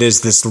think of it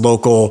as this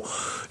local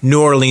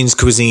New Orleans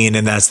cuisine,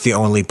 and that's the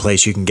only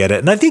place you can get it.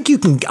 And I think you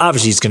can,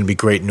 obviously it's going to be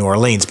great in New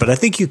Orleans, but I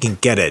think you can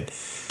get it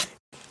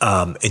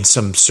in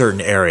some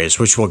certain areas,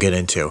 which we'll get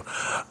into.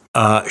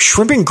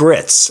 Shrimp and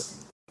grits.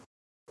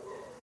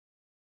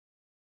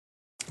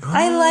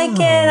 I like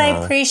it.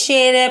 I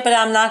appreciate it, but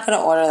I'm not going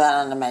to order that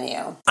on the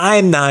menu.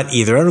 I'm not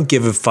either. I don't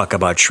give a fuck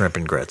about shrimp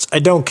and grits. I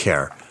don't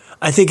care.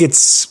 I think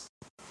it's...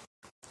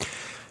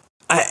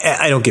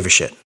 I don't give a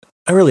shit.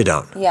 I really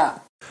don't. Yeah.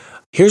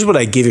 Here's what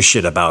I give a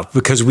shit about,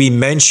 because we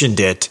mentioned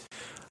it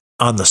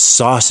on the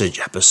sausage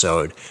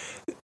episode.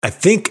 I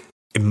think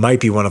it might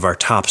be one of our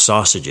top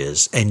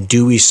sausages,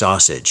 andouille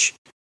sausage.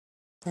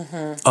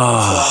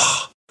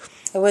 Oh,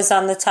 it was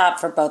on the top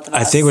for both of us.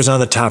 I think it was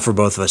on the top for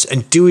both of us.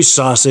 Andouille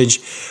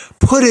sausage,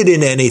 put it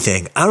in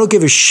anything. I don't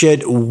give a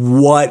shit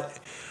what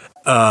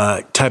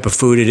type of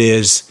food it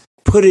is.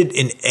 Put it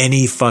in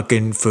any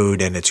fucking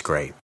food and it's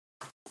great.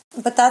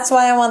 But that's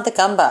why I want the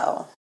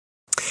gumbo.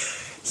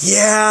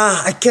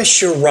 Yeah, I guess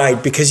you're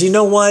right, because you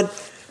know what?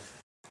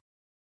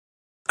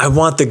 I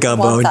want the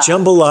gumbo, and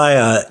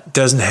jambalaya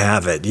doesn't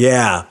have it.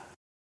 Yeah.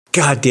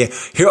 God damn.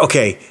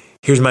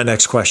 Here's my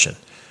next question.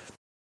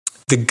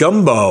 The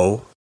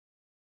gumbo,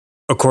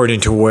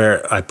 according to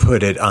where I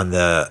put it on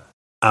the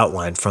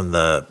outline from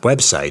the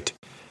website,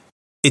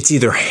 it's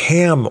either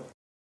ham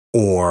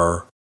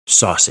or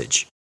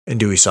sausage,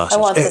 andouille sausage.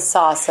 I want the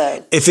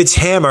sausage. If it's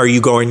ham, are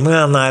you going,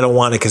 well, no, I don't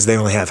want it because they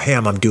only have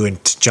ham. I'm doing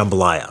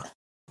jambalaya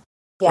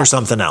or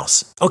something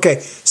else. Okay,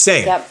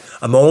 same. Yep.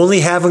 I'm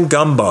only having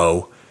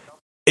gumbo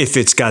if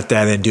it's got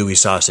that andouille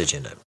sausage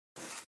in it.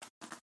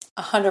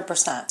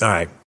 100%. All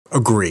right.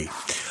 Agree.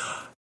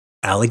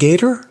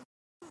 Alligator?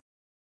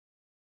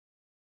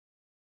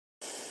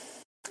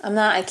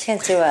 I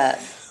can't do it.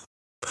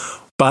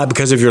 Bob,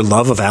 because of your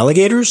love of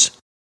alligators?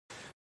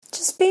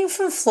 Just being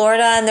from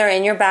Florida and they're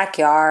in your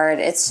backyard.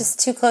 It's just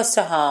too close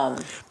to home.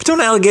 But don't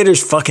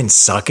alligators fucking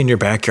suck in your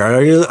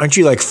backyard? Aren't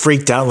you like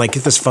freaked out and like,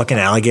 get this fucking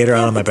alligator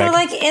out of my backyard?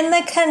 They're like in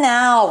the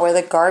canal where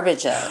the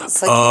garbage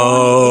is. Like,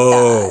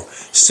 oh,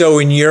 so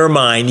in your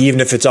mind,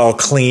 even if it's all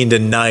cleaned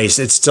and nice,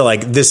 it's still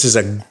like, this is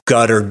a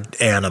gutter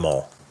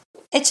animal.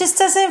 It just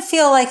doesn't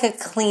feel like a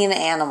clean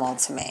animal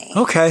to me.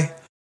 Okay.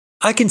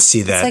 I can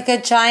see that. It's like a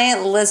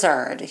giant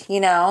lizard, you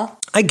know?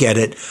 I get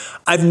it.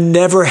 I've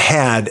never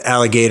had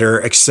alligator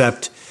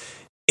except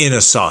in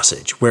a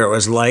sausage where it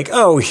was like,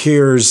 oh,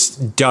 here's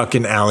duck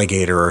and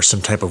alligator or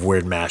some type of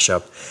weird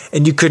mashup.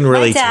 And you couldn't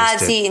really taste it. My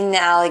dad's eaten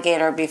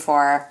alligator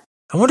before.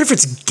 I wonder if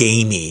it's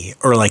gamey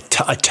or like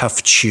a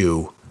tough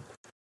chew.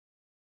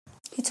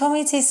 He told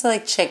me it tasted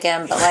like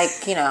chicken, but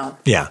like, you know.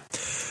 Yeah.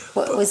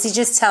 Was he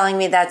just telling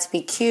me that to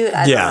be cute?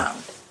 I don't know.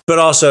 But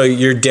also,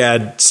 your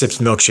dad sips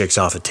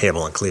milkshakes off a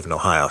table in Cleveland,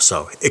 Ohio,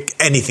 so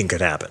anything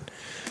could happen.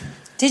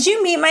 Did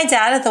you meet my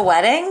dad at the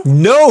wedding?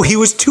 No, he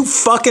was too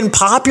fucking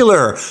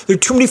popular. There are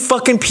too many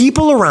fucking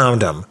people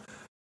around him.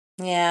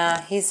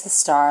 Yeah, he's a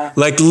star.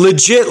 Like,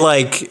 legit,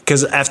 like,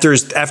 because after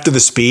the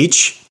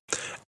speech,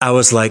 I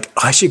was like,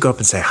 oh, I should go up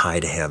and say hi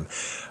to him.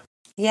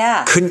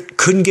 Yeah.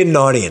 Couldn't get an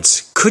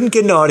audience. Couldn't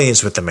get an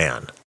audience with the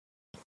man.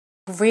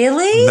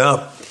 Really?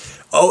 No.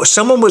 Oh,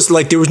 someone was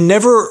like, there was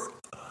never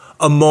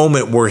a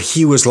moment where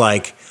he was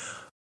like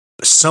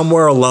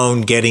somewhere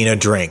alone getting a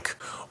drink,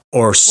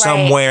 or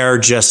somewhere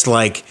just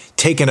like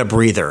taking a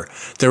breather.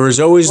 There was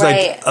always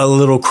like a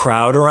little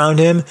crowd around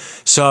him.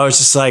 So I was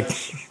just like,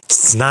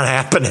 it's not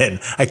happening.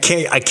 I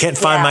can't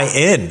find my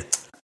in.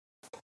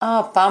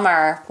 Oh,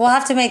 bummer. We'll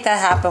have to make that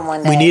happen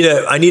one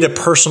day. I need a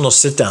personal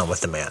sit down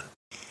with the man.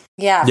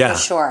 Yeah, for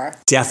sure.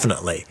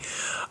 Definitely.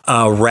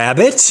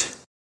 Rabbit?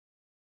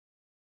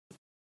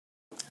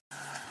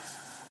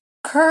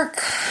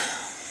 Kirk.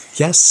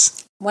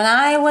 Yes. When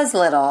I was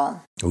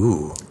little,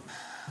 ooh,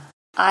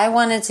 I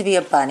wanted to be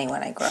a bunny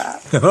when I grew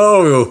up.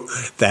 Oh,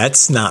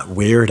 that's not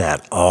weird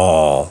at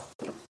all.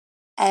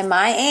 And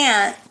my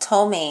aunt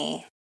told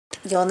me,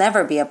 you'll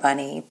never be a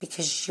bunny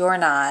because you're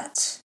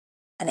not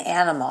an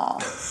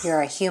animal.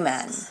 You're a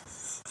human.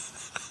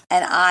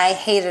 And I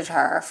hated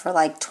her for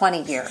like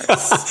 20 years.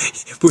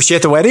 Was she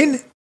at the wedding?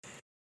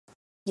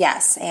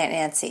 Yes, Aunt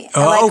Nancy.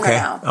 Oh, I like okay. her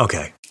now.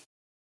 Okay.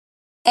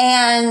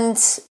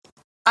 And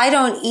I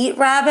don't eat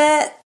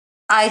rabbit.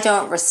 I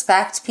don't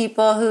respect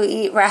people who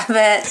eat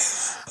rabbit.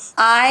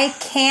 I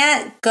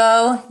can't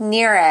go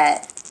near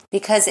it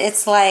because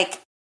it's like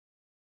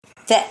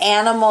the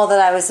animal that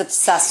I was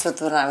obsessed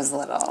with when I was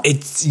little.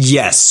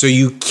 Yes, so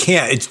you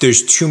can't.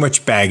 There's too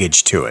much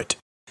baggage to it.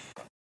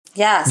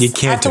 Yes. You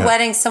can't At the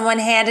wedding, someone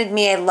handed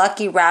me a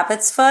lucky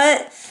rabbit's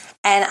foot,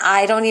 and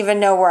I don't even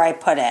know where I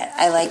put it.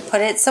 I like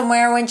put it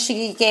somewhere when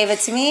she gave it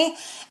to me,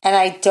 and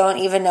I don't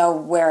even know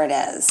where it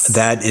is.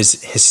 That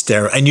is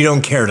hysterical. And you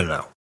don't care to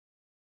know?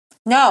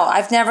 No,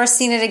 I've never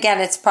seen it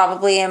again. It's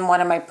probably in one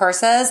of my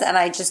purses, and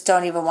I just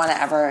don't even want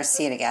to ever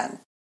see it again.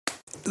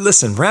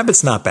 Listen,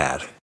 rabbit's not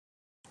bad.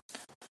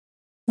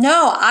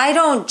 No, I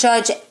don't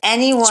judge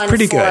anyone for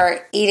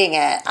good. eating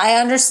it. I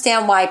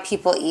understand why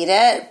people eat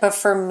it, but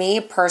for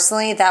me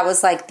personally, that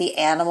was like the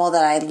animal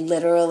that I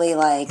literally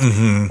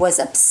was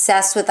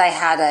obsessed with. I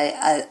had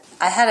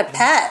a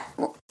pet.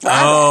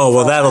 Oh,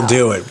 well, that'll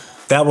do it.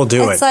 That will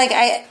do it. It's like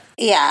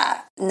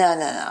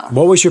no.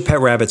 What was your pet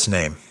rabbit's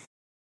name?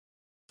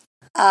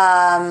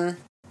 I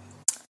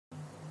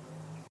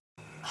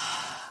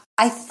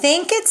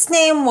think its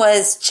name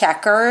was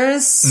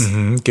Checkers.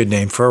 Mm-hmm. Good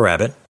name for a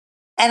rabbit.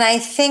 And I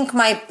think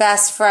my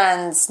best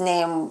friend's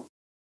name,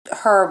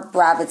 her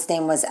rabbit's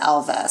name was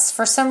Elvis.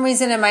 For some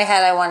reason in my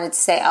head, I wanted to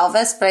say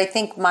Elvis, but I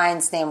think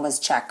mine's name was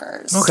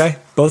Checkers. Okay,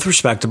 both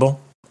respectable.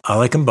 I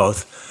like them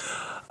both.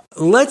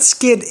 Let's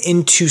get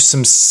into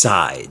some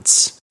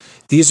sides.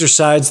 These are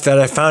sides that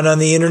I found on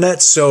the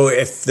internet, so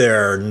if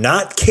they're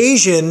not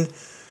Cajun,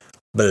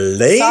 blame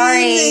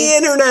the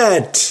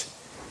internet.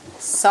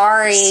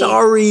 Sorry.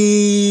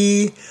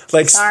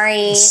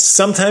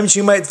 Sometimes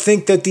you might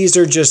think that these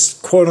are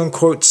just quote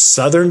unquote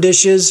Southern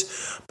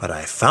dishes, but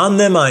I found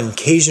them on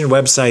Cajun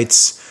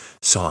websites,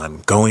 so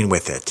I'm going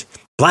with it.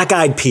 Black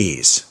eyed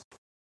peas.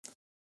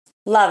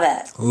 Love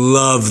it.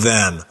 Love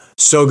them.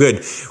 So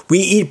good. We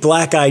eat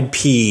black eyed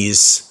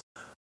peas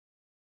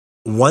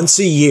once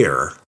a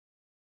year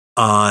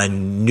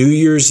on New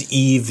Year's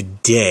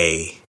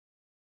Day,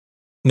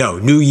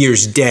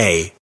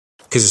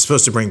 because it's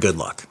supposed to bring good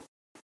luck.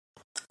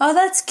 Oh,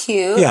 that's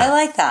cute. Yeah. I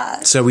like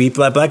that. So we eat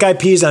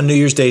black-eyed peas on New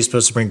Year's Day. Is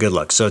supposed to bring good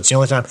luck. So it's the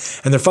only time.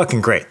 And they're fucking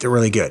great. They're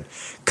really good.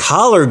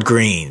 Collard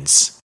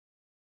greens.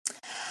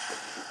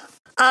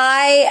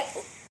 I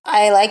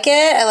like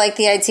it. I like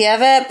the idea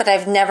of it, but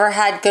I've never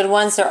had good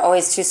ones. They're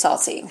always too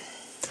salty.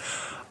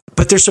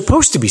 But they're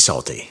supposed to be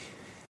salty.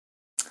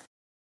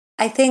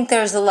 I think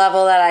there's a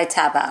level that I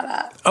tap out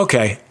at.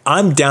 Okay.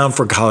 I'm down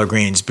for collard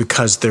greens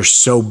because they're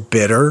so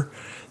bitter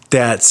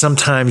that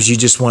sometimes you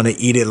just want to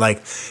eat it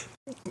like...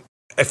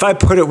 If I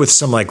put it with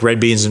some like red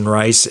beans and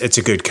rice, it's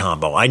a good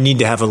combo. I need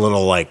to have a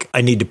little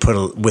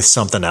with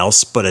something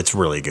else, but it's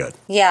really good.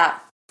 Yeah.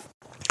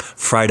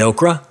 Fried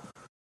okra.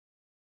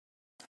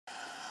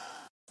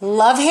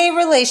 Love-hate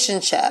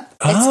relationship.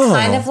 It's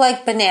kind of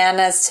like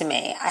bananas to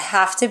me. I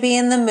have to be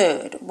in the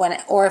mood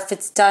or if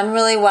it's done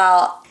really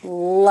well,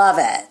 love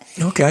it.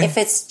 Okay. If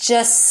it's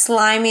just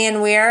slimy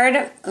and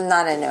weird, I'm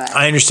not into it.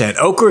 I understand.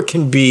 Okra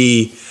can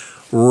be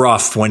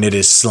rough when it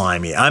is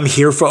slimy. I'm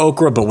here for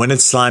okra, but when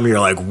it's slimy, you're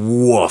like,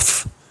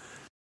 woof.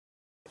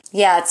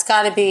 Yeah, it's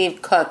got to be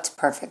cooked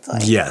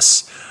perfectly.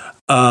 Yes.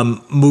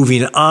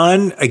 Moving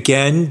on,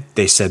 again,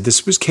 they said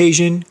this was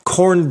Cajun.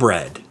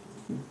 Cornbread.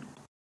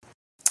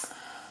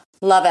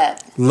 Love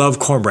it. Love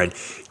cornbread.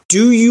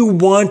 Do you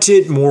want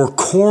it more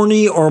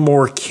corny or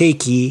more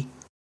cakey?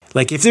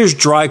 Like if there's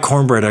dry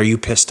cornbread, are you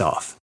pissed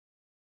off?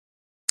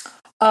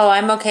 Oh,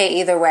 I'm okay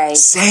either way.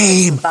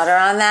 Same. Butter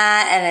on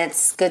that, and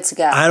it's good to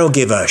go. I don't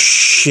give a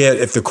shit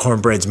if the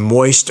cornbread's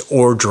moist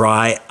or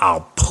dry.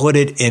 I'll put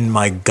it in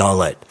my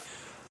gullet.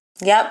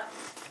 Yep.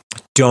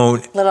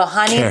 Don't little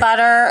honey care.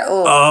 Butter.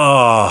 Ooh.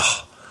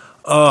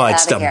 Oh,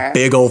 it's the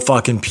big old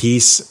fucking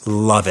piece.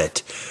 Love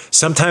it.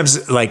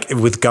 Sometimes, like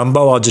with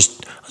gumbo, I'll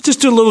just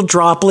do little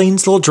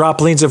droplings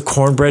of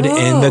cornbread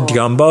in the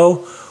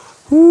gumbo.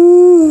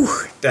 Ooh,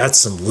 that's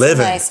some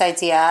living. Nice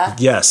idea.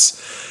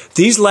 Yes.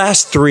 These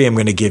last three I'm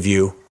going to give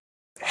you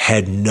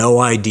had no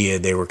idea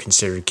they were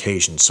considered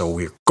Cajun, so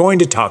we're going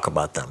to talk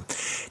about them.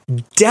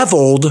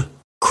 Deviled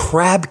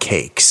crab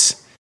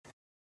cakes.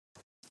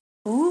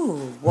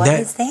 Ooh, what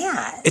is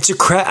that? It's a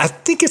crab. I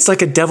think it's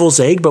like a devil's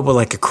egg, but with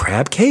like a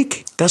crab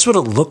cake. That's what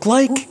it looked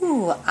like.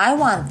 Ooh, I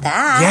want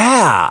that.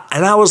 Yeah.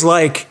 And I was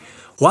like,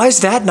 why is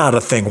that not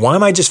a thing? Why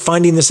am I just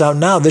finding this out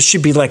now? This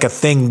should be like a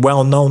thing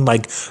well known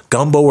like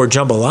gumbo or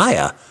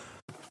jambalaya.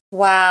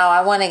 Wow,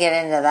 I want to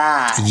get into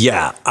that.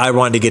 Yeah, I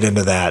wanted to get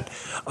into that.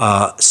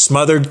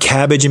 Smothered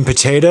cabbage and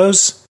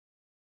potatoes.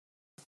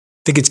 I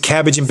think it's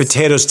cabbage and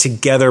potatoes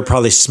together,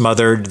 probably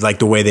smothered, like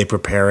the way they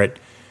prepare it.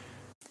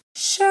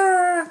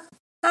 Sure.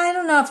 I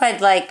don't know if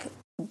I'd like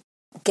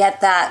get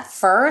that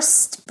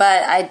first,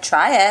 but I'd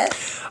try it.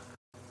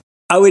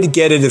 I would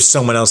get it if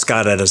someone else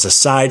got it as a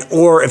side,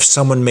 or if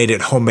someone made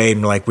it homemade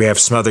and like we have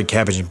smothered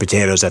cabbage and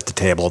potatoes at the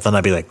table. Then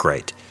I'd be like,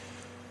 great.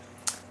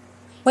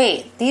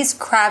 Wait, these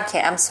crab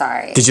cake, I'm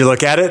sorry. Did you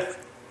look at it?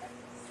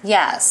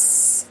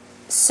 Yes.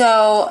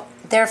 So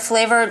they're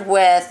flavored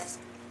with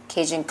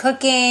Cajun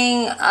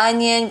cooking,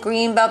 onion,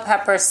 green bell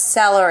pepper,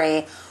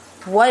 celery.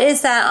 What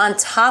is that on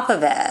top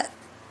of it?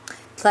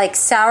 Like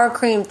sour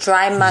cream,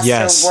 dry mustard,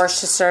 Yes.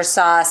 Worcestershire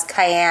sauce,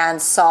 cayenne,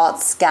 salt,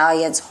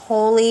 scallions.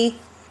 Holy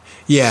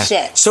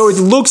shit. So it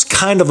looks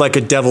kind of like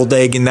a deviled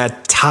egg in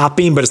that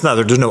topping, but it's not.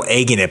 There's no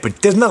egg in it. But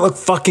doesn't that look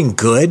fucking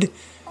good?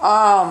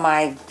 Oh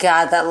my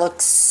God, that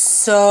looks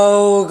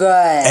so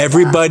good.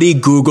 Everybody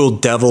Google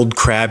deviled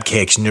crab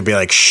cakes and you'll be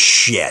like,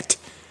 shit.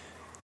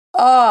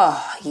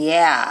 Oh,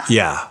 yeah.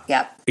 Yeah.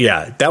 Yep.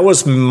 Yeah. That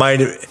was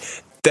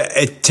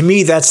to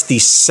me, that's the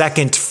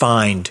second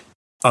find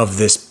of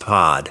this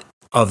pod,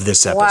 of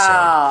this episode.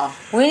 Wow.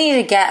 We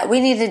need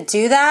to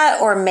do that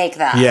or make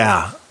that.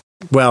 Yeah.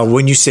 Well,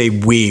 when you say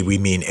we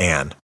mean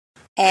Anne.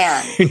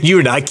 Anne. You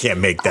and I can't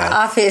make that.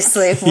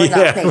 Obviously, we're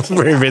not making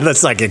that.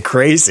 Let's not get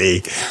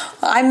crazy.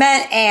 I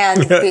meant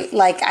Anne,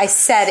 like I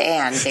said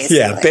Anne, basically.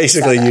 Yeah,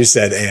 basically you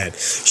said Anne.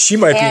 She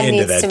might Anne be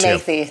into needs that to too.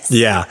 make these.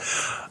 Yeah.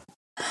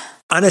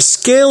 On a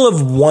scale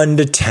of 1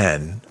 to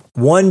 10,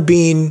 1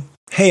 being,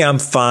 hey, I'm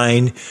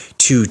fine,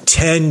 to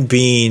 10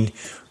 being,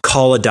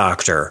 call a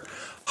doctor,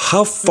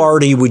 how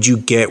farty would you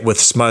get with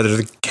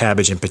smothered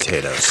cabbage and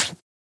potatoes?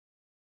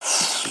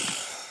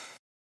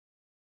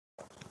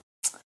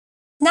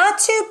 Not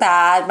too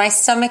bad. My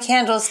stomach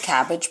handles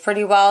cabbage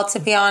pretty well, to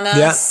be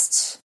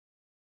honest.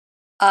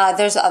 Yeah.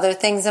 There's other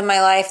things in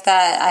my life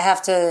that I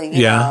have to,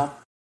 you know,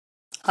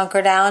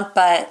 hunker down,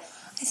 but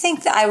I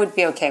think that I would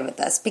be okay with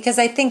this because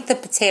I think the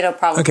potato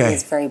probably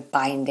is very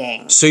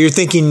binding. So you're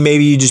thinking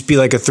maybe you just be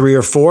like a 3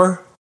 or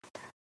 4?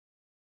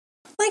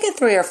 Like a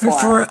 3 or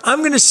 4. I'm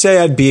going to say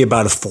I'd be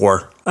about a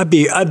 4. I'd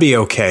be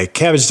okay.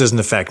 Cabbage doesn't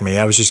affect me.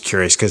 I was just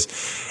curious because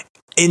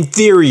in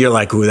theory you're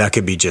like, ooh, that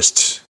could be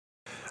just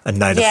a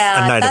night of farts.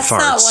 Yeah, that's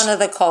not one of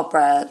the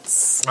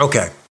culprits.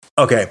 Okay.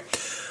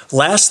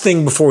 Last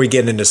thing before we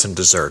get into some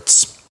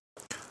desserts.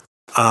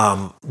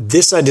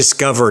 This I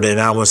discovered and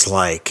I was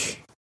like,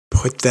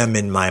 put them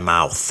in my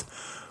mouth.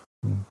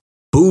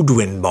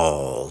 Boudin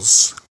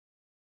balls.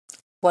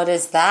 What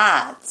is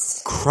that?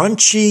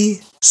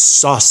 Crunchy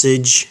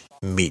sausage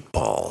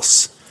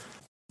meatballs.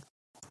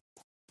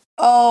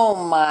 Oh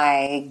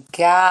my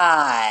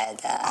God.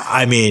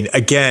 I mean,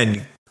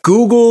 again,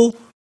 Google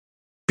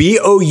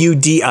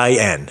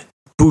Boudin.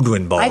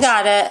 Boudin balls. I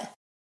got it.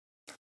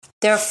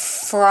 They're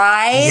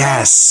fried.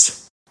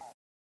 Yes.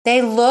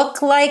 They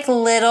look like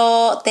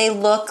what's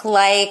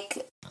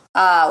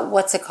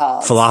it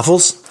called?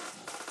 Falafels?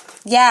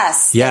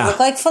 Yes. Yeah. They look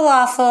like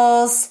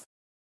falafels.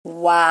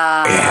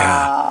 Wow.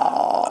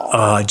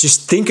 Yeah.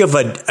 Just think of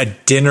a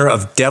dinner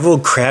of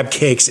deviled crab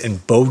cakes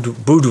and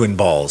Boudin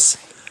balls.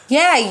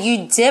 Yeah,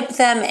 you dip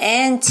them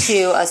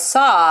into a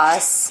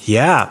sauce.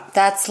 Yeah.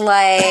 That's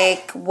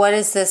like, what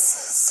is this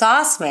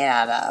sauce made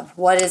out of?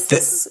 What is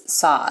this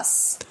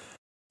sauce?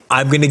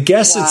 I'm going to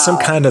guess it's some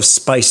kind of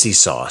spicy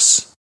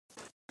sauce.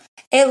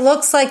 It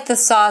looks like the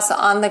sauce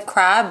on the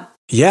crab.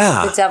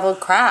 Yeah. The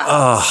deviled crab.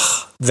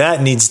 Oh,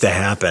 that needs to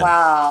happen.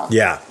 Wow.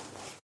 Yeah.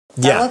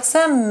 That looks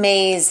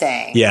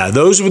amazing. Yeah,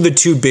 those were the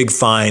 2 big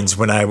finds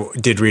when I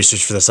did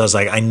research for this. I was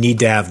like, I need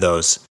to have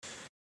those.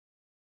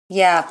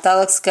 Yeah, that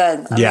looks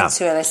good. I'm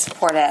into it. I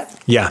support it.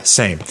 Yeah,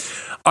 same.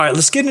 All right,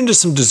 let's get into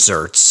some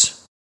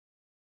desserts.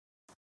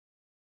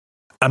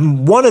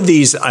 One of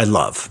these I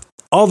love.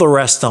 All the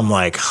rest I'm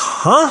like,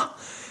 huh?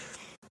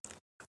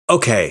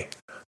 Okay.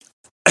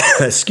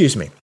 Excuse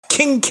me.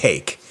 King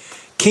cake.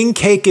 King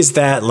cake is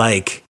that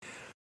like,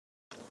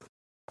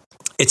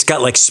 it's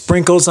got like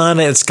sprinkles on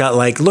it. It's got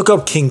like, look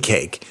up king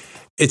cake.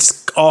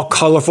 It's all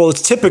colorful.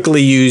 It's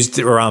typically used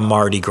around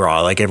Mardi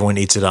Gras. Like everyone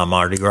eats it on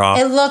Mardi Gras.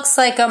 It looks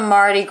like a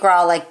Mardi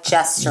Gras, like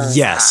jester's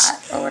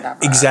hat or whatever.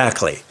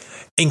 Exactly.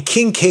 And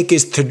king cake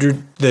is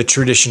the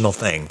traditional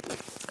thing.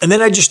 And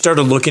then I just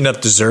started looking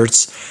up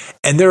desserts,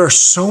 and there are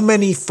so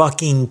many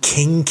fucking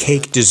king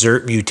cake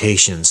dessert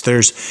mutations.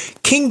 There's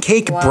king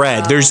cake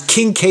bread. There's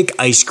king cake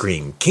ice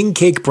cream, king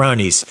cake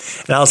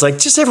brownies. And I was like,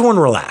 just everyone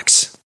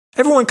relax.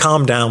 Everyone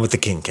calm down with the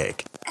king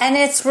cake. And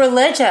it's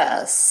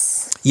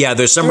religious. Yeah,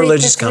 there's some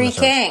religious the three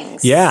connotation.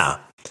 kings. Yeah.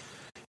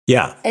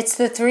 Yeah. It's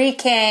the 3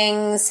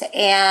 kings,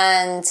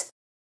 and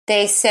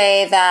They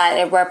say that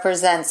it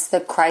represents the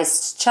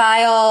Christ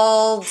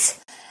child.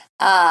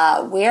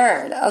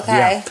 Weird.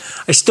 Okay. Yeah.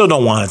 I still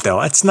don't want it,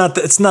 though. It's not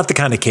the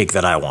kind of cake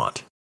that I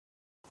want.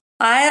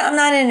 I'm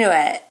not into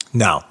it.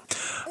 No.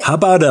 How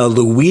about a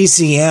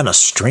Louisiana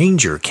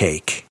stranger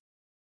cake?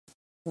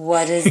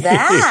 What is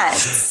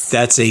that?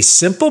 That's a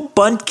simple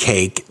bundt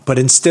cake, but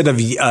instead of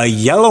a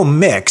yellow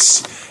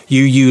mix,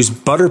 you use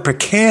butter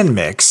pecan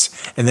mix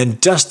and then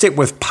dust it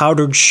with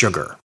powdered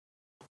sugar.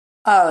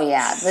 Oh,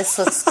 yeah. This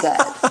looks good.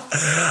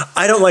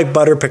 I don't like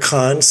butter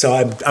pecan, so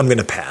I'm going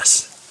to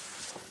pass.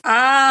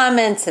 I'm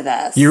into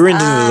this. You're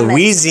into the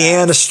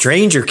Louisiana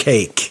stranger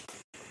cake.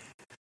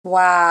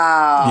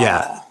 Wow.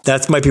 Yeah,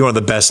 that might be one of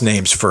the best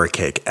names for a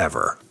cake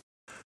ever.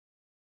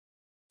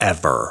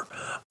 Ever.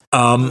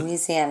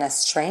 Louisiana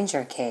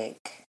stranger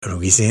cake.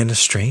 Louisiana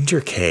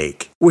stranger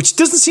cake, which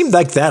doesn't seem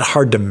like that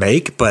hard to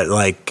make, but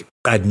like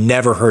I'd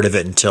never heard of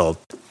it until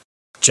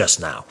just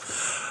now.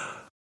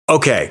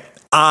 Okay,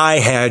 I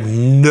had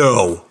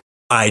no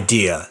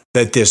idea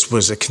that this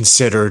was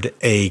considered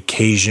a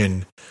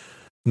Cajun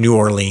New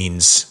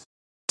Orleans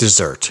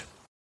dessert.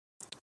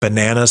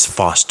 Bananas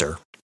Foster.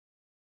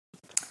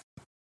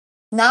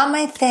 Not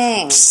my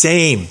thing.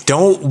 Same.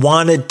 Don't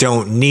want it,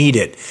 don't need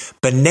it.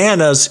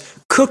 Bananas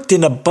cooked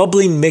in a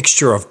bubbling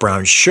mixture of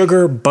brown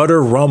sugar,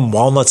 butter, rum,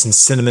 walnuts, and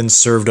cinnamon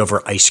served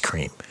over ice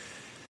cream.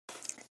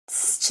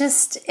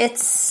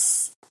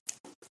 It's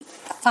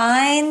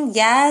fine.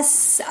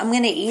 Yes, I'm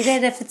going to eat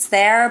it if it's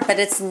there, but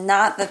it's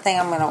not the thing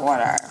I'm going to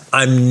order.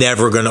 I'm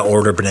never going to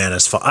order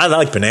bananas. I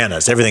like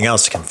bananas. Everything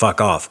else can fuck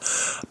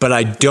off. But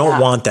I don't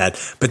want that.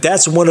 But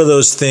that's one of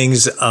those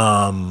things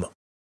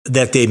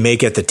that they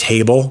make at the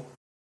table.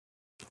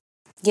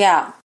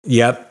 Yeah.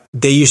 Yep.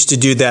 They used to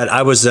do that.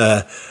 I was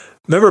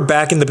remember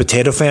back in the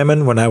potato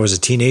famine when I was a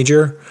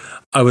teenager,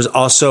 I was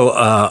also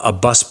a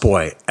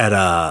busboy at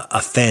a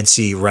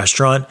fancy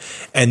restaurant,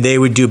 and they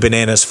would do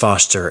Bananas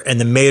Foster.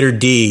 And the maitre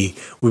d'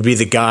 would be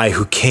the guy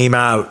who came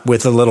out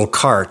with a little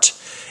cart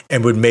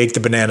and would make the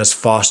Bananas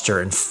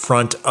Foster in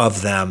front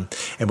of them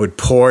and would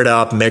pour it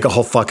up, make a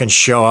whole fucking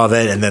show of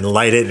it, and then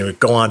light it and it would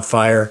go on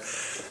fire.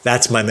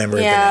 That's my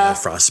memory of Banana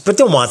Foster. But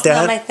don't want that.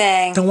 Not my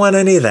thing. Don't want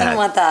any of that. Don't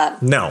want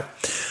that. No.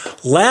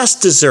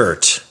 Last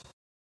dessert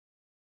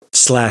 /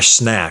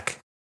 snack,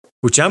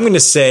 which I'm going to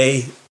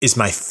say is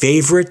my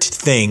favorite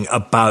thing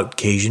about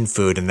Cajun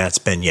food, and that's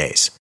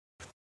beignets.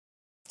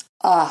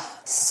 Oh,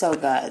 so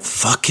good.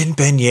 Fucking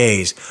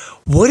beignets.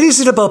 What is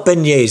it about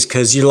beignets?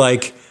 Because you're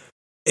like,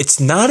 it's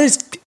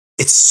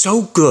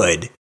so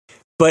good,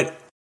 but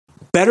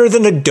better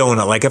than a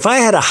donut. Like if I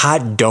had a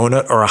hot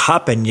donut or a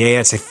hot beignet,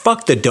 I'd say,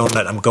 fuck the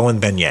donut, I'm going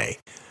beignet.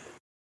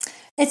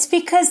 It's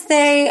because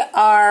they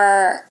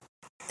are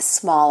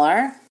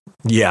smaller.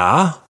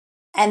 Yeah.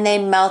 And they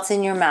melt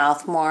in your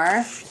mouth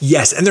more.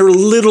 Yes, and they're a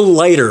little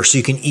lighter so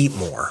you can eat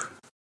more.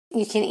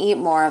 You can eat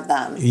more of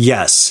them.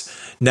 Yes.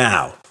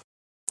 Now,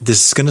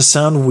 this is going to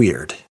sound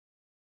weird,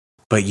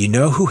 but you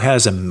know who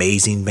has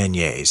amazing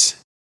beignets?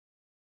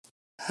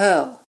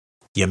 Who?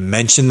 You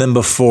mentioned them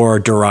before,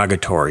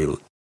 derogatory.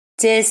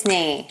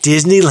 Disney.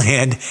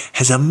 Disneyland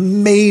has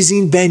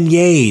amazing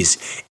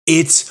beignets.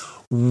 It's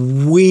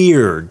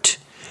weird.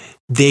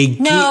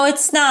 No,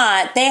 it's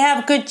not. They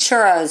have good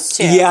churros,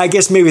 too. Yeah, I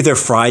guess maybe their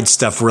fried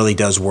stuff really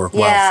does work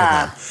well for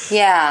them.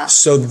 Yeah.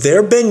 So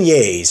their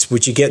beignets,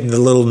 which you get in the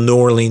little New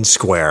Orleans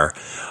square,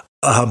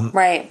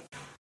 right.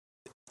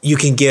 You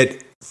can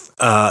get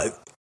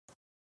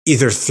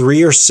either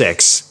 3 or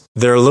 6.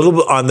 They're a little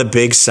bit on the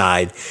big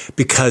side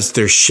because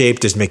they're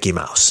shaped as Mickey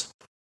Mouse.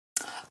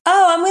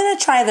 Oh, I'm going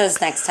to try those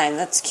next time.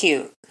 That's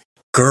cute.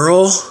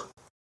 Girl.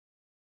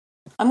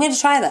 I'm going to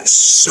try them.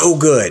 So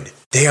good.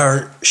 They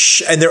are,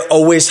 and they're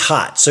always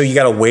hot. So you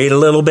got to wait a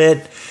little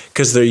bit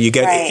because you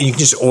can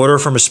just order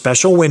from a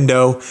special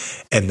window,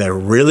 and they're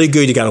really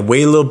good. You got to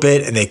wait a little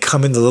bit, and they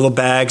come in the little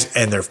bags,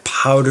 and they're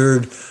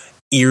powdered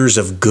ears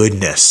of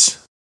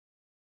goodness.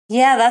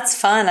 Yeah, that's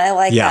fun. I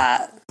like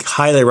that.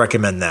 Highly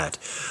recommend that.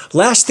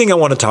 Last thing I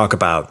want to talk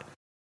about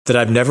that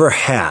I've never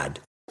had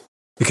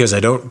because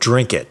I don't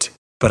drink it,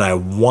 but I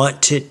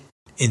want it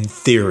in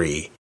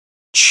theory.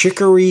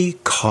 Chicory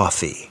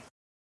coffee.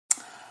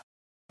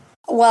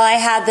 Well, I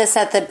had this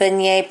at the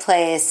beignet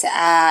place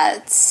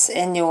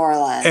in New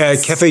Orleans.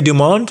 Café du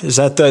Monde? Is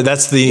that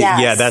that's the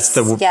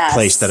Yes.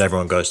 place that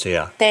everyone goes to,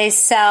 yeah. They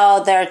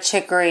sell their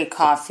chicory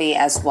coffee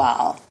as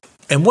well.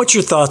 And what's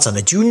your thoughts on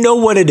it? Do you know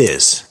what it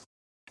is?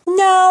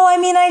 No, I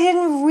mean, I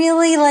didn't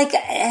really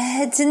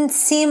it didn't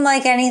seem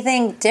like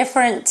anything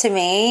different to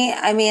me.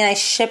 I mean, I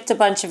shipped a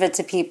bunch of it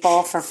to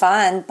people for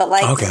fun, but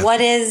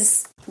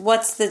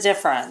what's the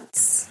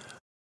difference?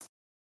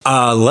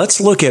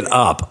 Let's look it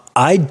up.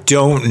 I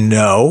don't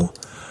know,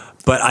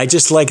 but I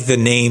just like the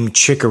name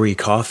Chicory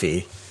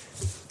Coffee.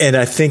 And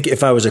I think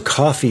if I was a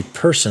coffee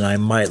person, I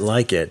might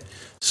like it.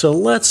 So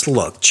let's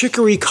look.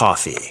 Chicory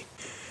Coffee.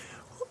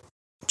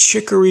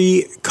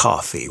 Chicory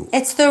Coffee.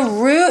 It's the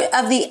root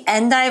of the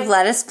endive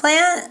lettuce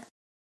plant?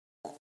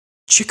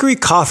 Chicory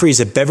coffee is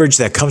a beverage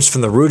that comes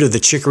from the root of the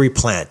chicory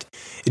plant.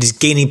 It is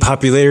gaining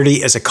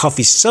popularity as a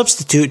coffee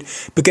substitute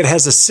because it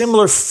has a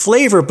similar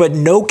flavor but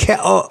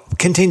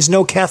contains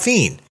no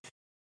caffeine.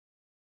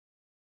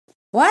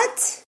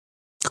 What?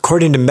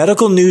 According to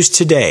Medical News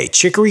Today,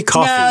 chicory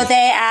coffee. No,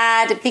 they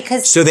add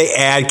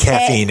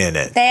caffeine in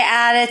it. They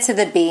add it to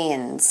the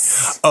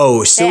beans.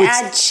 Oh, so they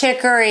add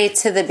chicory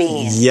to the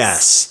beans.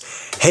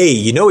 Yes. Hey,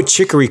 you know what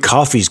chicory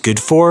coffee is good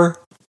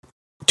for?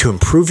 To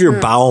improve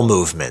your bowel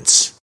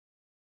movements.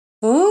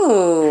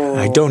 Ooh.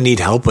 I don't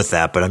need help with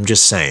that, but I'm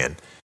just saying.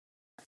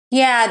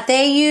 Yeah,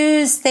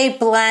 they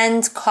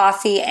blend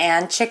coffee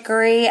and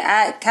chicory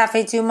at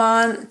Cafe Du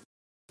Monde.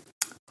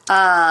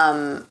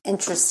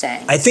 Interesting.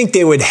 I think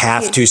they would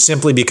have to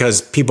simply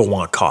because people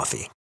want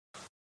coffee.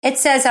 It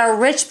says our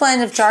rich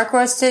blend of dark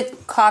roasted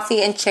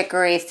coffee and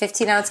chicory,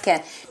 15-ounce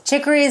can.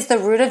 Chicory is the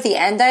root of the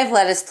endive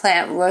lettuce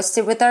plant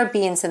roasted with our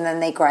beans and then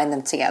they grind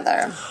them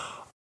together.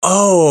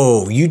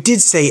 Oh, you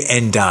did say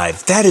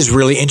endive. That is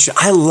really interesting.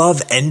 I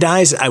love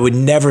endives. I would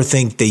never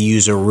think they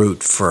use a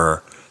root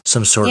for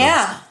some sort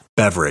of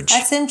beverage.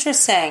 That's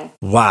interesting.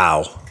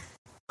 Wow.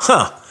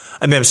 Huh.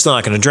 I mean, I'm still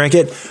not going to drink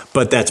it,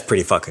 but that's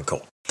pretty fucking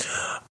cool.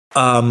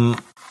 All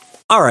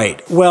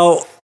right.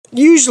 Well,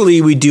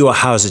 usually we do a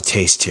how's it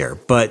taste here,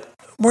 but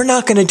we're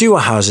not going to do a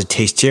how's it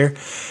taste here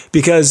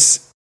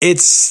because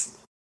it's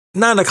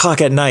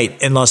 9:00 at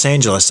night in Los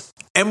Angeles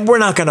and we're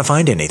not going to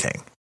find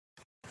anything.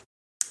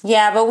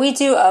 Yeah, but we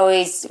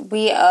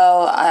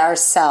owe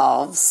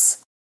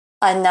ourselves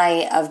a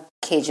night of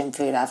Cajun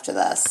food after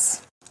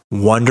this.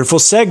 Wonderful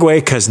segue,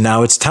 because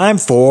now it's time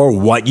for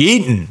What You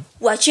Eatin'.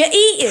 What you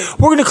eating?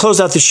 We're going to close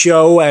out the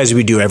show, as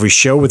we do every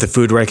show, with a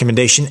food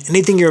recommendation,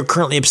 anything you're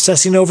currently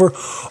obsessing over,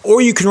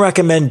 or you can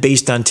recommend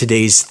based on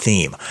today's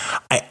theme.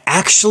 I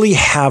actually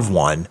have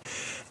one,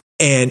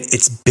 and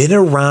it's been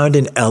around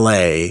in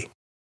LA.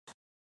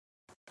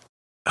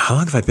 How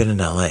long have I been in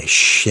LA?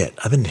 Shit,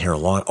 I've been here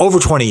over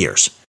 20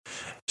 years.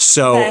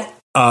 So,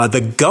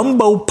 the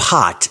gumbo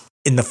pot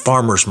in the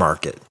farmer's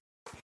market.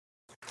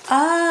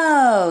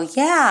 Oh,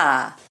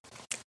 yeah.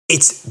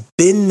 It's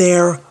been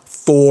there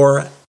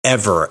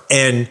forever.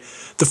 And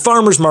the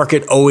farmer's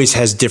market always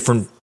has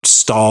different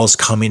stalls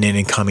coming in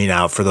and coming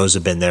out for those who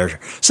have been there.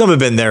 Some have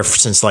been there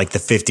since like the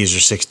 50s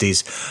or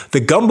 60s. The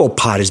gumbo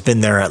pot has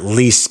been there at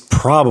least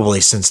probably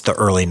since the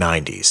early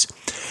 90s.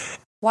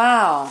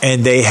 Wow.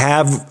 And they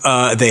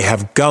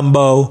have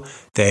gumbo,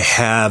 they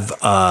have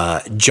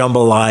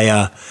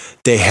jambalaya,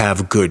 they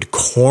have good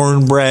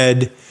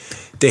cornbread,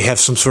 they have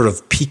some sort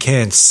of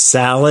pecan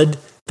salad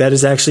that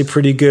is actually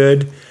pretty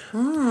good.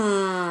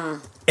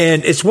 And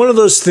it's one of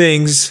those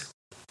things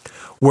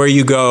where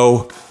you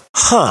go,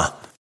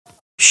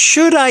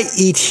 should I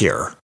eat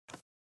here?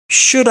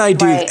 Should I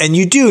do? Right. And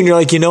you do, and you're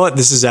like, you know what?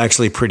 This is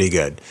actually pretty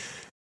good.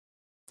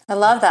 I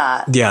love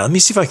that. Yeah, let me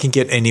see if I can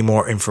get any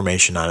more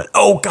information on it.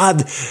 Oh God,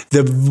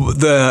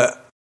 the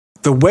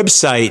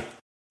website,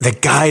 the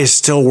guy is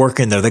still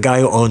working there. The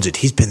guy who owns it,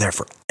 he's been there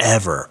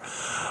forever.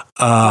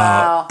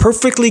 Wow.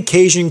 Perfectly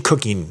Cajun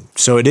cooking.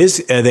 So it is.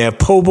 They have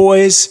po'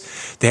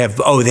 boys. They have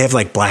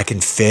like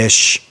blackened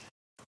fish.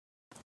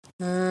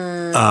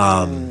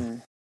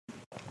 Let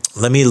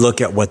me look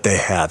at what they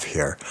have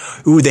here.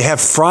 Ooh, they have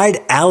fried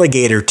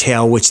alligator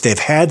tail, which they've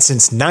had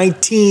since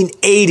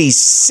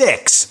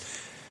 1986.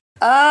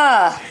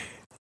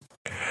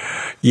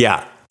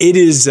 Yeah, it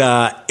is.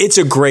 It's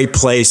a great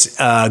place.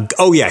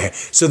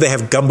 So they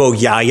have gumbo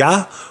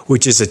yaya,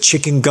 which is a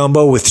chicken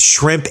gumbo with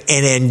shrimp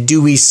and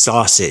andouille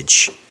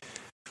sausage.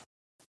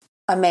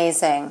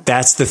 Amazing.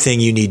 That's the thing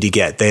you need to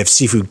get. They have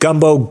seafood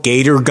gumbo,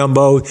 gator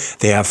gumbo.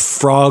 They have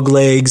frog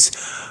legs.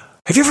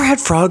 Have you ever had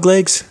frog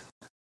legs?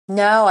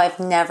 No, I've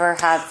never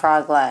had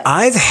frog legs.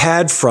 I've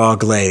had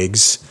frog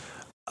legs,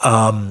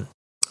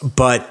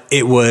 but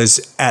it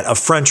was at a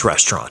French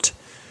restaurant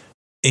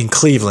in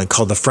Cleveland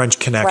called the French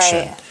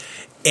Connection. Right.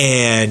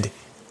 And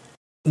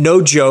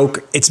no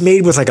joke, it's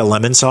made with like a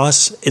lemon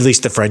sauce, at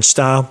least the French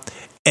style.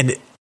 And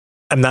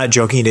I'm not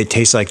joking, it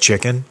tastes like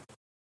chicken.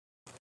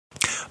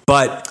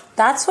 But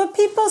that's what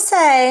people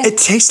say. It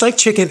tastes like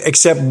chicken,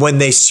 except when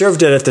they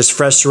served it at this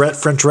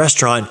French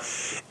restaurant,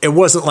 it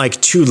wasn't like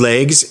two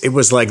legs. It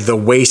was like the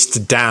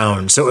waist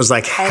down. So it was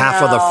like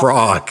half of the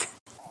frog.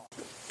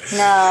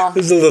 No. It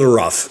was a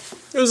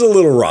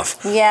little rough.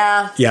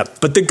 Yeah. Yeah.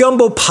 But the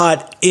gumbo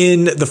pot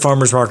in the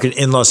farmer's market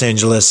in Los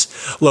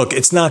Angeles, look,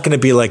 it's not going to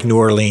be like New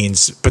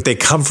Orleans, but they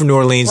come from New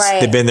Orleans. Right.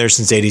 They've been there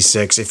since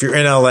 86. If you're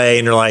in LA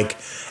and you're like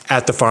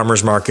at the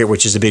farmer's market,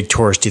 which is a big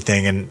touristy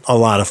thing and a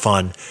lot of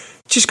fun,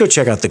 just go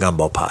check out the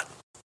gumbo pot.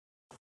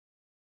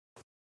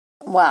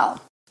 Well,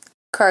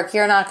 Kirk,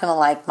 you're not going to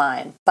like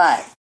mine,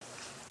 but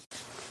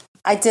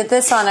I did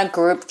this on a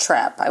group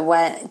trip. I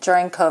went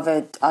during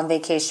COVID on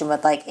vacation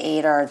with like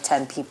 8 or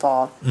 10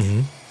 people.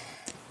 Mm-hmm.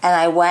 And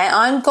I went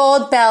on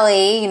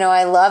Goldbelly. You know,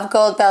 I love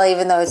Goldbelly,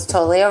 even though it's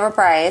totally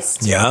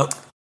overpriced. Yeah.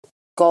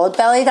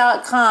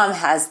 Goldbelly.com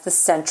has the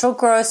Central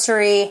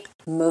Grocery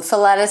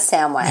Muffaletta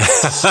sandwich.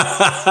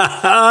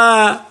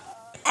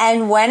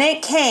 And when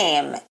it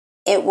came,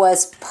 it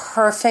was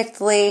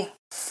perfectly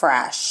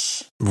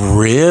fresh.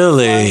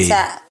 Really?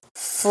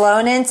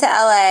 Flown into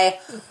LA,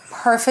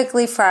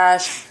 perfectly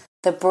fresh.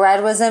 The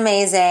bread was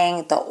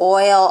amazing. The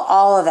oil,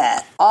 all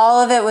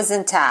of it was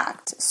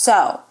intact.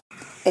 So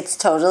it's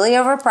totally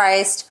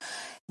overpriced.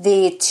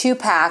 The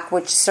 2-pack,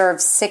 which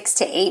serves 6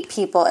 to 8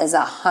 people, is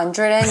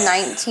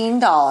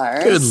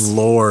 $119. Good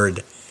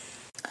Lord.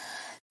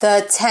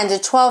 The 10 to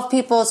 12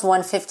 people is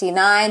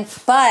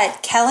 $159.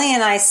 But Kelly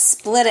and I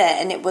split it,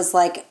 and it was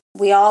like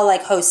we all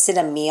like hosted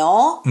a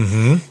meal.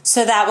 Mm-hmm.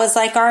 So that was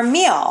like our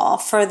meal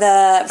for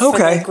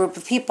the group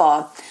of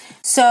people.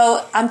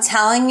 So I'm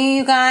telling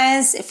you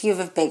guys, if you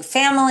have a big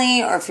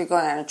family or if you're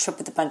going on a trip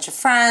with a bunch of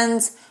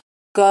friends,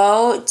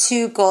 go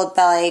to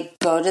Goldbelly,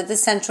 go to the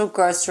Central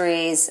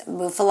Groceries,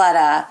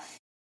 Muffaletta.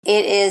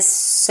 It is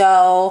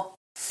so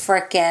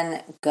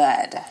freaking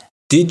good.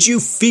 Did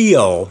you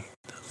feel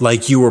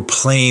like you were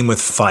playing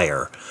with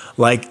fire?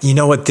 Like, you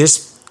know what, the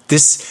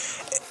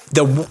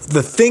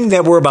thing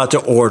that we're about to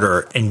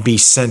order and be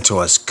sent to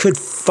us could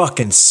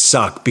fucking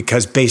suck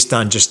because based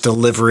on just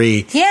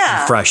delivery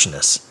and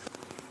freshness.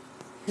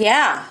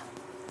 Yeah.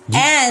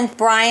 And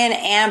Brian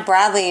and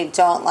Bradley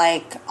don't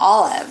like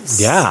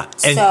olives. Yeah.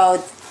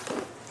 So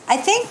I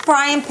think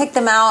Brian picked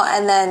them out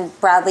and then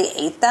Bradley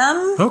ate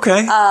them.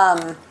 Okay.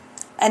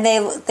 And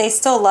they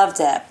still loved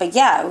it. But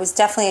yeah, it was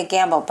definitely a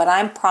gamble. But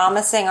I'm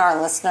promising our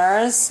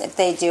listeners, if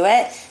they do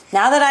it,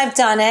 now that I've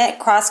done it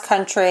cross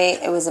country,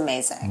 it was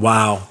amazing.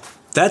 Wow.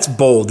 That's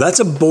bold. That's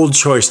a bold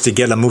choice to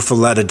get a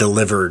Muffaletta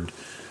delivered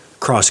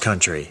cross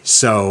country.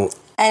 So...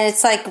 And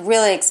it's like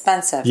really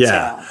expensive, too.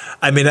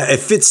 I mean,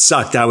 if it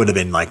sucked, I would have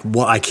been like,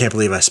 well, I can't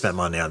believe I spent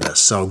money on this.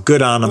 So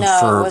good on them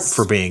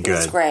for being good. It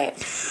was great.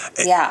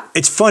 Yeah.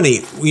 It's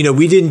funny. You know,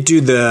 we didn't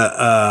do the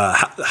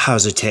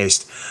how's it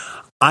taste.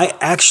 I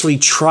actually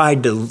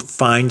tried to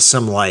find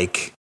some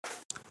like,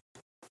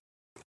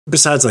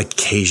 besides like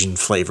Cajun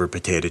flavored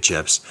potato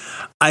chips.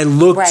 I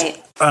looked,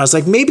 I was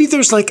like, maybe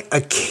there's like a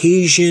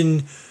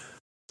Cajun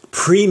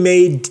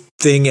pre-made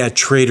thing at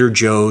Trader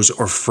Joe's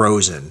or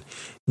frozen.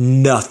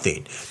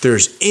 Nothing.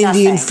 There's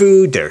Indian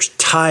food, there's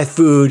Thai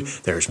food,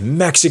 there's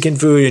Mexican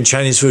food and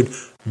Chinese food.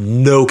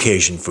 No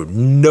Cajun food.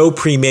 No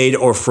pre-made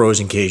or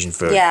frozen Cajun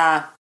food.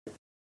 Yeah.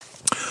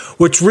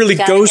 Which really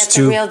goes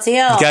to... the real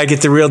deal. You got to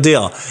get the real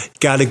deal.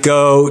 Got to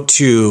go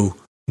to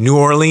New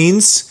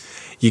Orleans.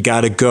 You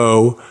got to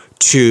go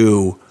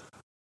to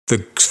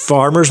the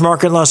farmers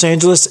market in Los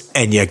Angeles.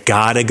 And you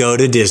got to go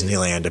to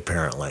Disneyland,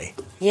 apparently.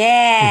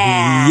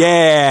 Yeah.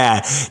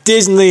 Yeah.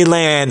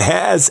 Disneyland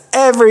has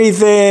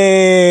everything.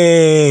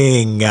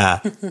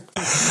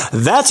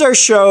 That's our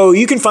show.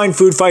 You can find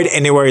Food Fight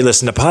anywhere you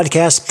listen to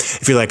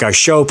podcasts. If you like our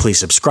show, please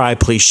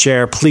subscribe, please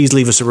share, please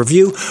leave us a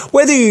review.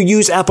 Whether you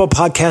use Apple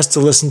Podcasts to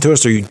listen to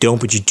us or you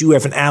don't, but you do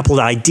have an Apple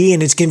ID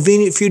and it's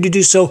convenient for you to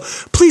do so,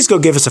 please go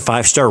give us a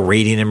 5-star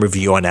rating and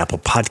review on Apple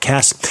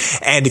Podcasts.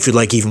 And if you'd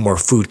like even more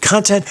food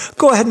content,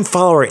 go ahead and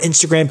follow our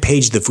Instagram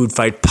page, The Food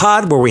Fight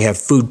Pod, where we have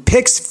food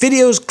pics,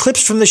 videos,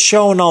 clips from the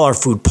show, and all our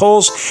food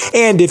polls.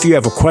 And if you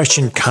have a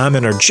question,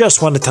 comment, or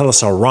just want to tell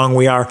us how wrong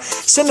we are,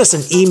 send us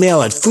an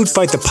email at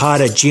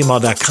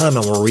foodfightthepod@gmail.com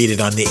and we'll read it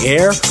on the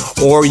air.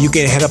 Or you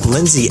can hit up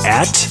Lindsay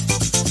at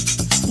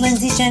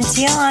Lindsay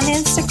Gentile on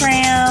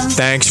Instagram.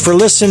 Thanks for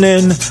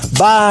listening.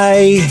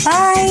 Bye.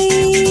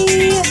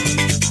 Bye.